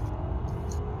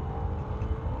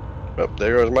 Oh,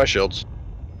 there goes my shields.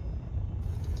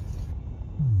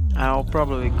 I'll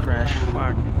probably crash.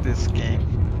 Fuck this game.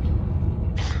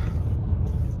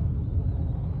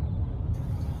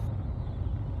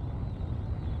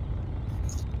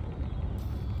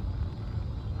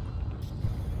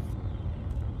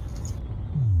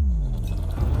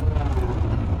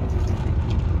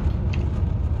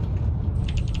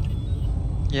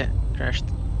 Yeah, crashed.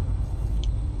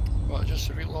 Well, just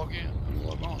re-log in and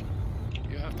log on.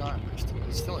 You have time.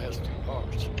 It still has 2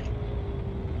 parts.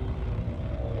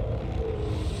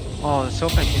 Oh, let's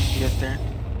hope I can get there.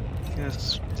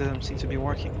 Because it doesn't seem to be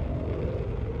working.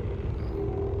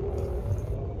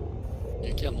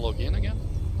 You can log in again?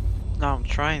 No, I'm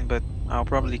trying, but I'll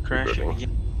probably crash Rebooting.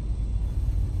 again.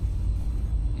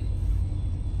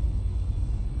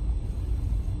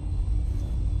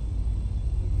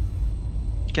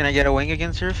 Can I get a wing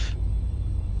again, Surf?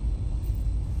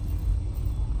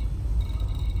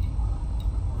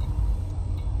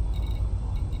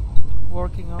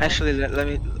 Working on it. Actually,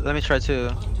 let me try to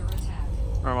Under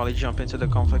attack. normally jump into the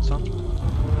conflict zone.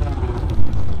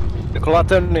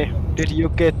 Gluttony, did you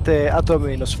get the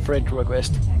Atominus friend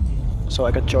request? Detected. So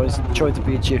I can join the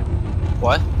PG.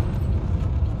 What?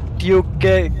 Did you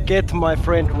get my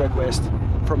friend request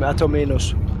from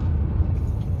Atominus?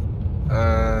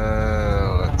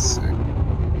 Let's see.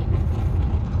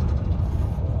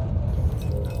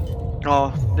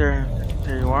 Oh, there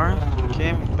you are. Okay,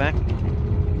 I'm back.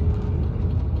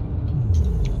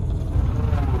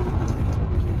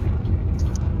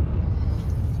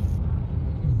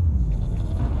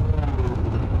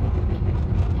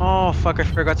 Oh fuck! I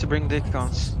forgot to bring the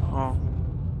accounts. Oh,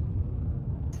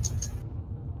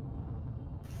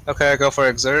 Okay, go for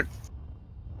exert.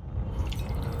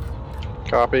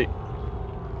 Copy.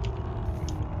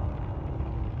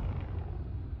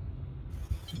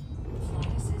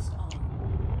 Flight assist on.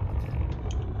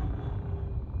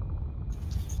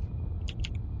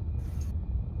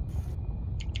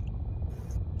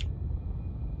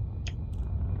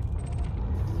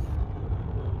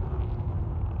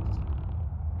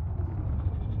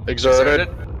 Exerted.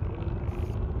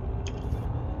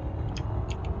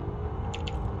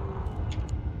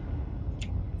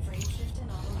 Frame shift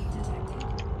anomaly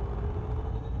detected.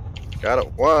 Got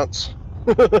it once.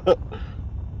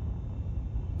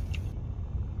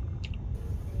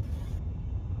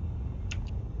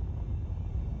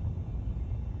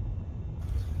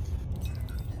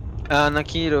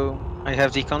 Nakito, I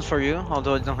have the accounts for you,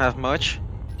 although I don't have much.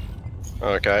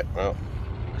 Okay, well,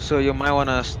 So you might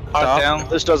wanna Hard stop. down.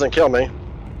 this doesn't kill me.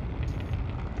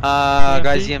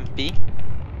 Guys, EMP.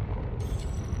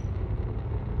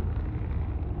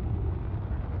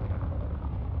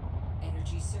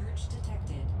 Energy surge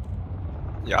detected.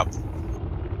 Yup.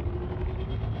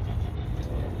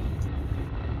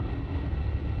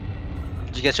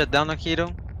 Did you get shut down,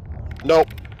 Nakito? Nope.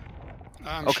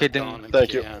 I'm Okay, shut then- down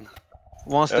thank you. again.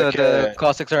 Once Okay. the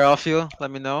caustics are off you, let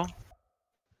me know.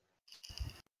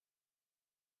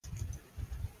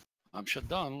 I'm shut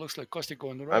down. Looks like Caustic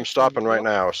going right. I'm stopping right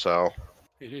now, so.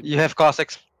 You have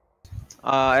caustics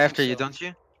after you, don't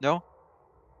you? No?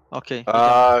 Okay. you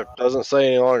don't. Doesn't say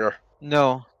any longer.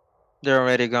 No, they're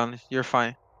already gone. You're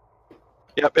fine.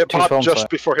 Yep, it Two popped swamp just fire.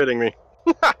 before hitting me.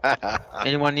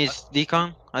 Anyone needs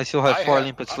decon? I still have 4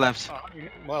 limpets left.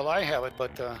 Well, I have it,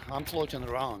 but I'm floating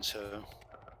around, so.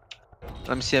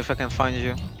 Let me see if I can find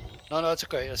you. No, it's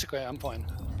okay. It's okay. I'm fine.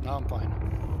 Now I'm fine.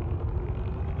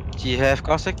 Do you have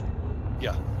caustic?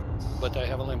 Yeah, but I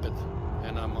have a limpet,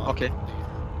 and I'm Okay.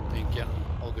 the thing. Yeah,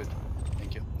 all good.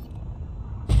 Thank you.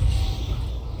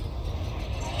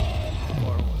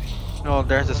 Far away. Oh,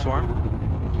 there's a swarm.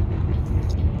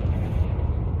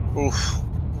 Oof.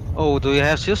 Oh, do you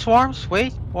have 2 swarms?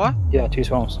 Wait, what? Yeah, 2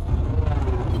 swarms.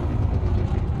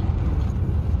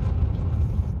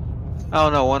 Oh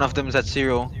no, one of them is at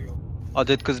 0. Oh,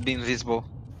 that could be invisible.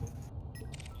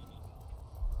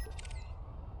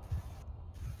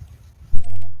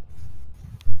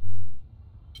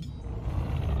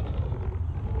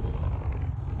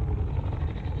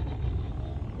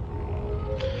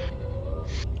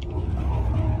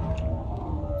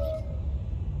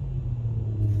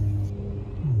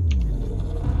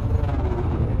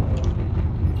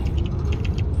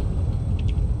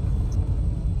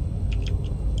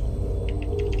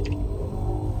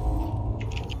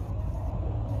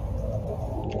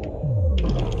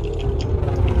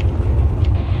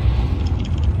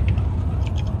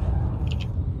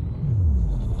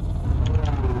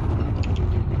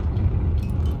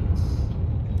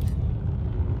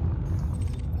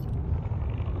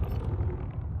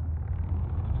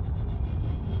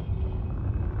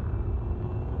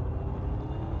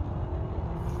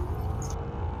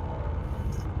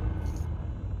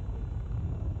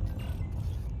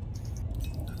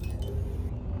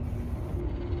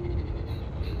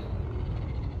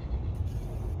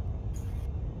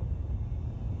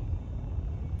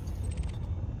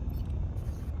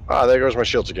 Ah, there goes my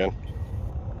shields again.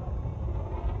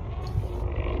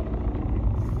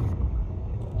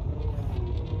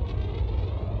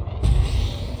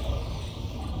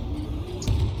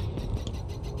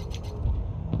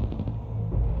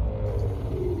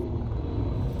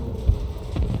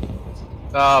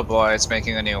 Oh boy, it's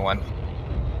making a new one.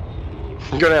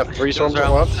 You're gonna have 3 swarms Those at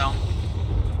are once? down.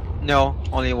 No,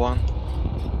 only 1.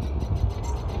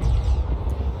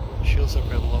 Shields are a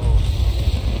bit low.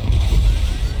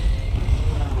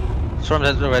 Swarm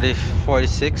is already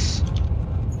 46.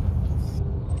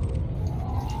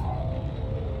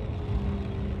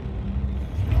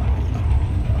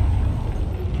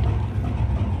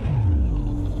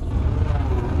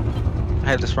 I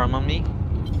have the swarm on me.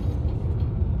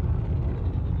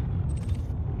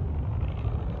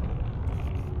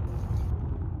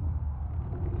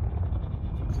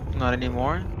 Not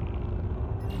anymore.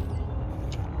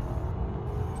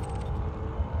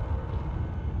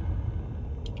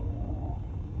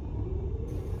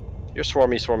 You're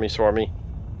swarmy, swarmy, swarmy.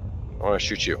 I wanna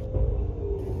shoot you.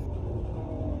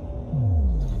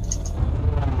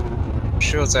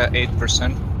 Shields at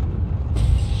 8%.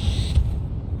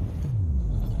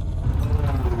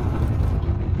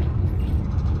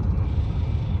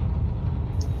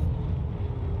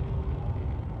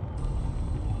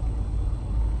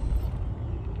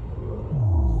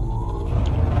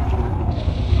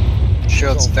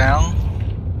 Shields down.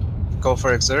 Go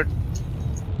for exert.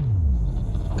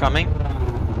 Coming.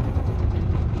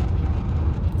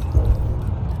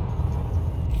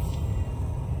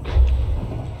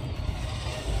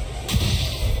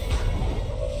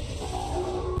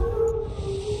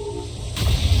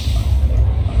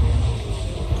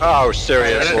 Oh,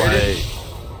 seriously.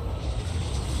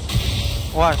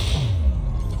 What?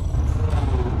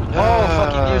 Oh,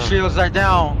 fucking your shields are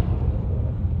down.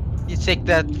 You take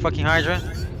that, fucking Hydra.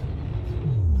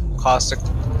 Caustic.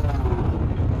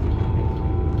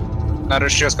 Another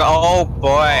shield's go. Oh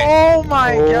boy. Oh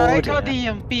my Oh, god, I dear. got the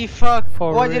EMP, fuck.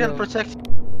 For Why didn't real. protect?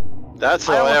 That's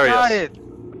I almost got hilarious. it.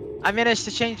 I managed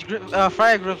to change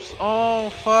fire groups. Oh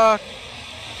fuck.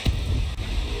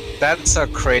 That's a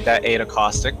crate that ate a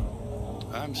caustic.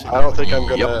 I'm I don't think I'm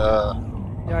gonna.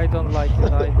 Yeah, I don't like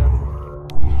it either. No,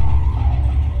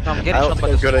 I'm I getting don't shot by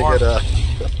think the I'm gonna swarm. get a.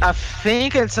 I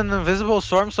think it's an invisible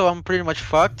storm, so I'm pretty much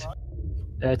fucked.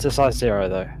 Yeah, it's a size 0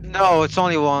 though. No, it's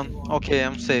only 1. Okay,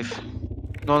 I'm safe.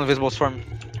 No invisible storm.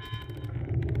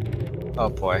 Oh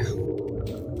boy.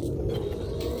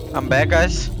 I'm back,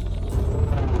 guys.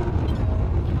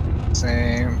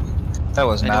 Same. That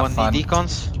was not Anyone fun. need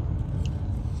decons?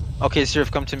 Okay, Sirif,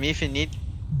 come to me if you need.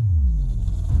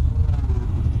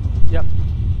 Yep.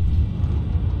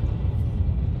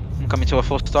 I'm coming to a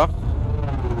full stop.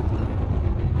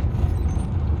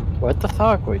 Where'd the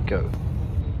Thargoid go?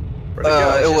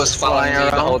 It was following me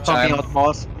the whole pumping time.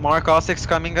 out more caustics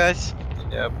coming, guys.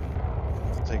 Yep. I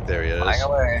think there he is. Flying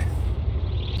away.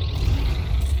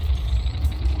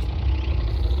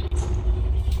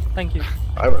 Thank you.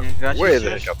 I went Yeah, got you, way the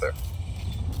Sirif. heck up there.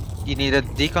 You need a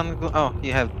decon? Oh,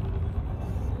 you have.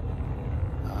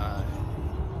 Yeah,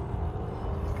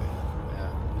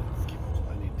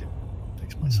 I need to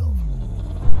fix myself.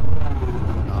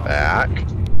 back.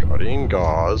 Got it in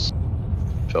gauze.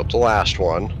 Fill up the last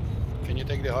one. Can you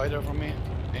take the Hydra from me?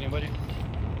 Anybody?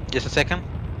 Just a second.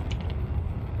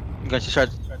 I'm going to start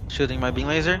shooting my beam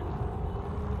laser.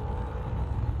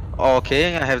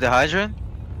 Okay, I have the Hydra.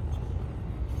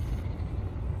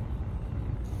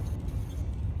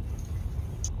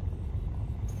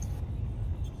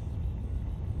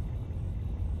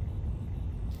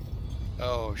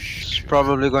 Oh shoot.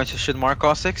 Probably going to shoot more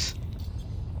caustics.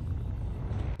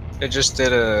 It just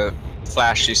did a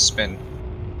flashy spin.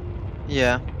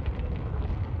 Yeah.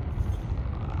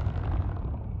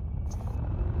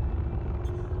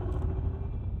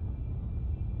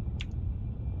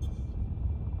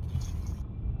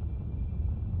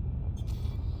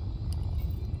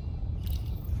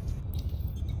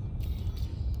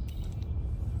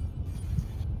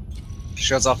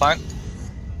 Shields offline.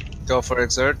 Go for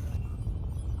exert.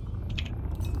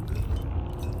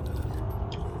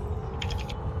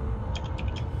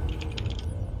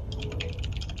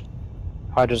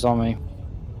 Hydra's on me.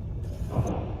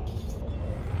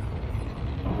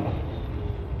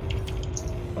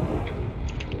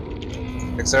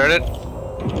 Exert it.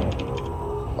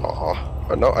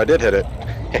 Oh no, I did hit it.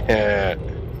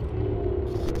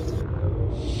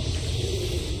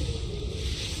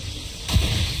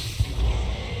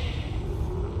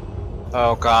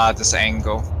 Oh god, this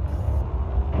angle.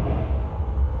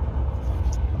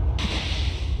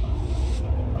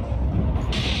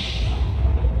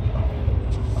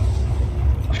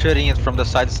 Shooting it from the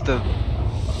side is the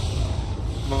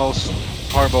most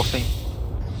horrible thing.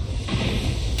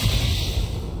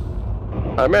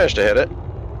 I managed to hit it.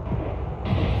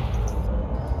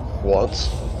 Once.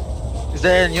 Is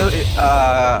there a new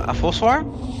a full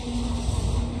swarm?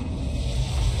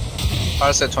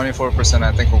 Ours at 24%,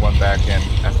 I think we're one back in,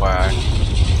 FYI.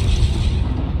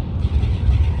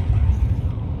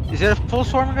 Is it a full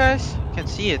swarm, guys? Can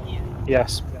see it.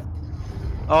 Yes.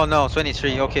 Oh no,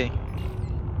 23. Okay.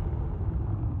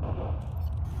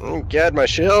 Get my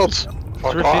shields.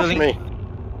 Fuck off refilling. me.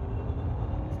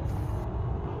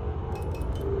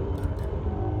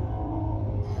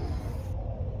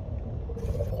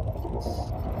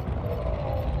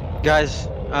 Guys,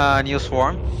 new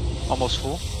swarm, almost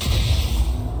full.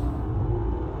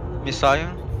 Missile.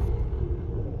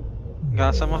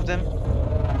 Got some of them.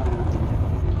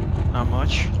 Not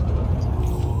much.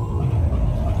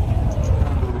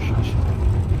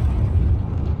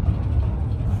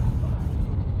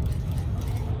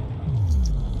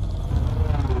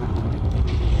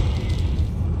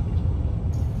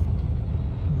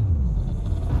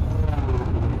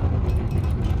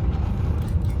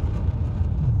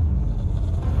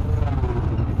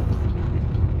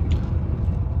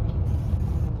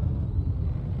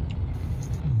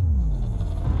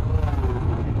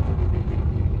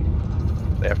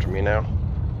 They after me now?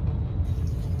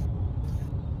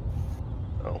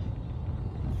 Oh.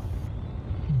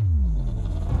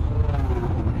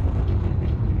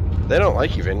 They don't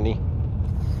like you, Vinny.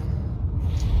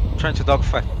 I'm trying to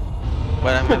dogfight,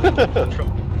 but I'm having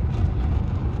trouble.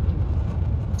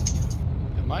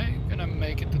 Am I gonna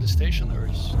make it to the station or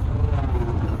is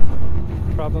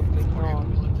Probably or not.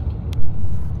 will it?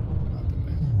 Not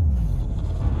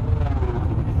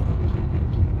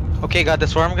the Okay, got the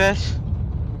swarm, guys.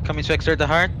 Coming to exert the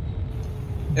heart.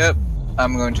 Yep,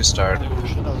 I'm going to start.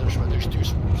 There's two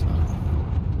swarms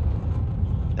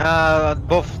now.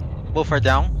 Both are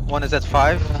down. One is at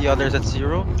 5, the other is at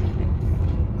 0.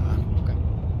 Okay.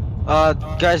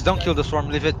 Guys, don't kill the swarm.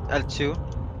 Leave it at 2.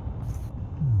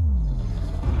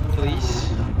 Please.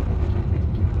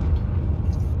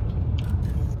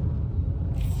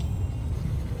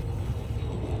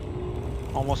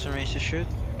 Almost in range to shoot.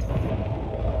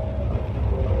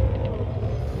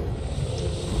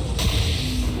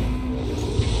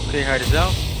 Okay, heart is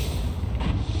out.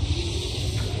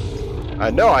 I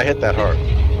know I hit that hard.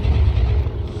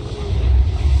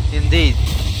 Indeed.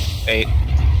 8.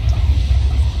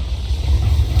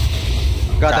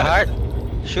 Got the Got heart.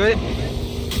 Shoot it.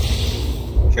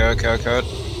 Code.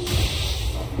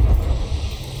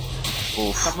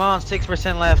 Oof. Come on,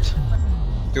 6% left.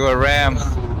 Do a ram.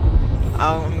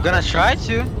 I'm gonna try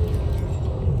to.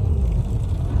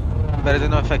 But I don't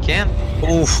know if I can.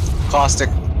 Oof. Caustic.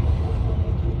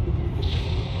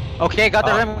 Okay, got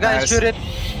the Oh, rim, guys, nice. shoot it.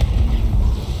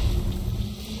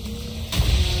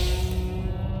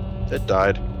 It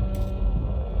died.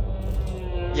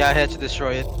 Yeah, I had to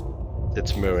destroy it.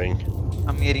 It's mooing.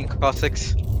 I'm eating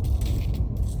caustics.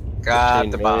 Got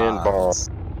 15 the million bombs.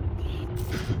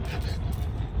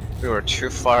 We were too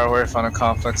far away from the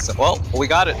conflict. Well, we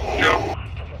got it.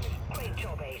 Great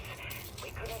job, Ace.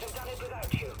 We couldn't have done it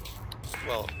without you.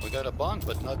 Well, we got a bond,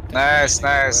 but not. 10 Nice,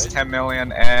 million, nice. right? 10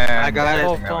 million and I got it.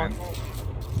 50 million.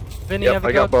 Vinny, Yep, have you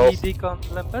I got got both. the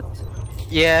decon limpet?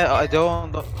 Yeah, I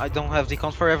don't have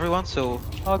decon for everyone, so Okay,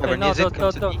 whoever no, needs it,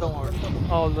 come to me. don't worry.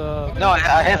 I'll, No, I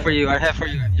have for you. I have for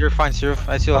you. You're fine, sir.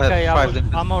 I still okay, have 5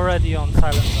 limpets. I'm already on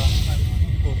silent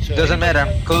run. So Doesn't matter.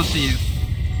 anybody I'm close to you.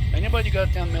 Anybody got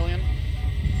 10 million?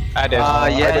 I did. Yeah,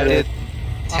 I did.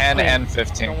 10 clean. and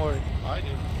 15. Don't worry. I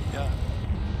did. Yeah.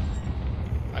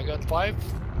 I got 5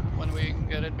 when we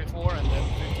get it before, and then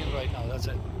 15 right now. That's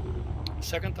it.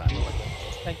 Second time like that.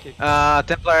 Thank you.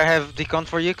 Templar, I have decon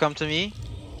for you. Come to me.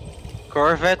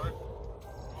 Corvette.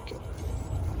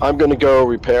 I'm gonna go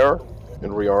repair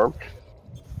and rearm.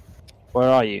 Where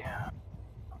are you?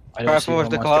 I don't see Careful you with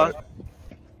on the my cloud.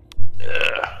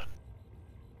 Yeah.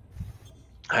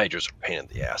 Hydras are a pain in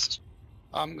the ass.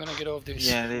 I'm gonna get off this.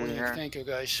 Yeah, they Wave. are. Thank you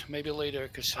guys. Maybe later,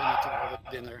 because I need to have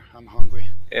a dinner. I'm hungry.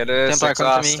 It is Templar,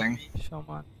 come to me. exhausting.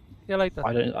 Showman. See you later.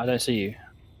 I don't see you.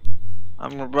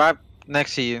 I'm right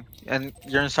next to you, and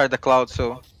you're inside the cloud,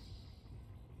 so.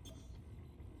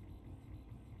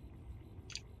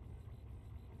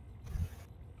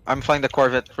 I'm flying the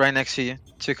Corvette right next to you,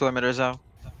 2 kilometers out.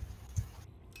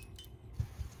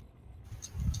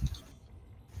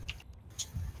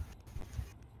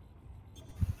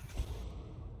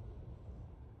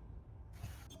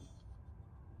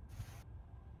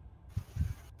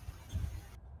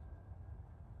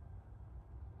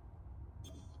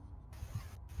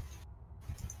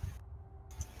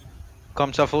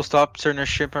 Come to a full stop, turn your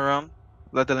ship around,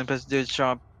 let the Olympus do its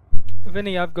job.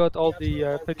 Vinny, I've got all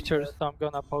the pictures, so I'm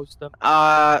gonna post them.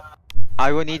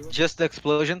 I will need just the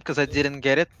explosion because I didn't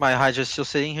get it. My Hydra's still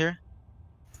sitting here.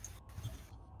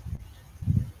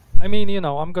 I mean, you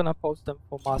know, I'm gonna post them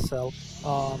for myself.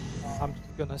 I'm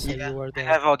just gonna say Yeah, you were I there.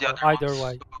 have all the so other either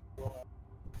ones. way.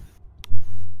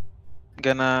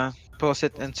 Gonna post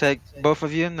it and tag both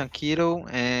of you, Nakito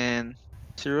and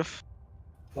Siruf.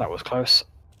 That was close.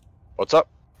 What's up?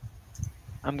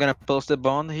 I'm gonna post the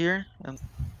bond here and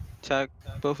tag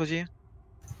both of you.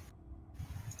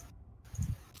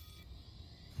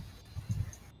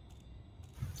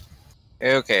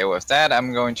 Okay, with that,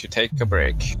 I'm going to take a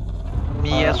break.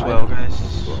 Me as well, guys.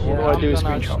 What do I do with I'm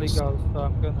gonna actually screenshots? go, so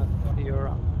I'm gonna see you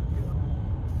around.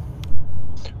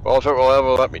 Well, if it will ever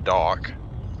let me dock,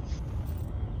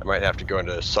 I might have to go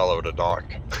into solo to dock.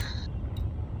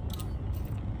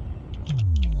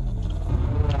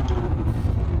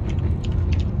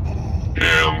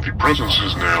 And the presence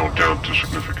is now down to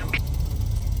significant.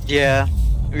 Yeah,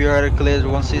 we already cleared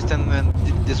one system and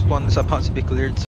this one is about to be cleared.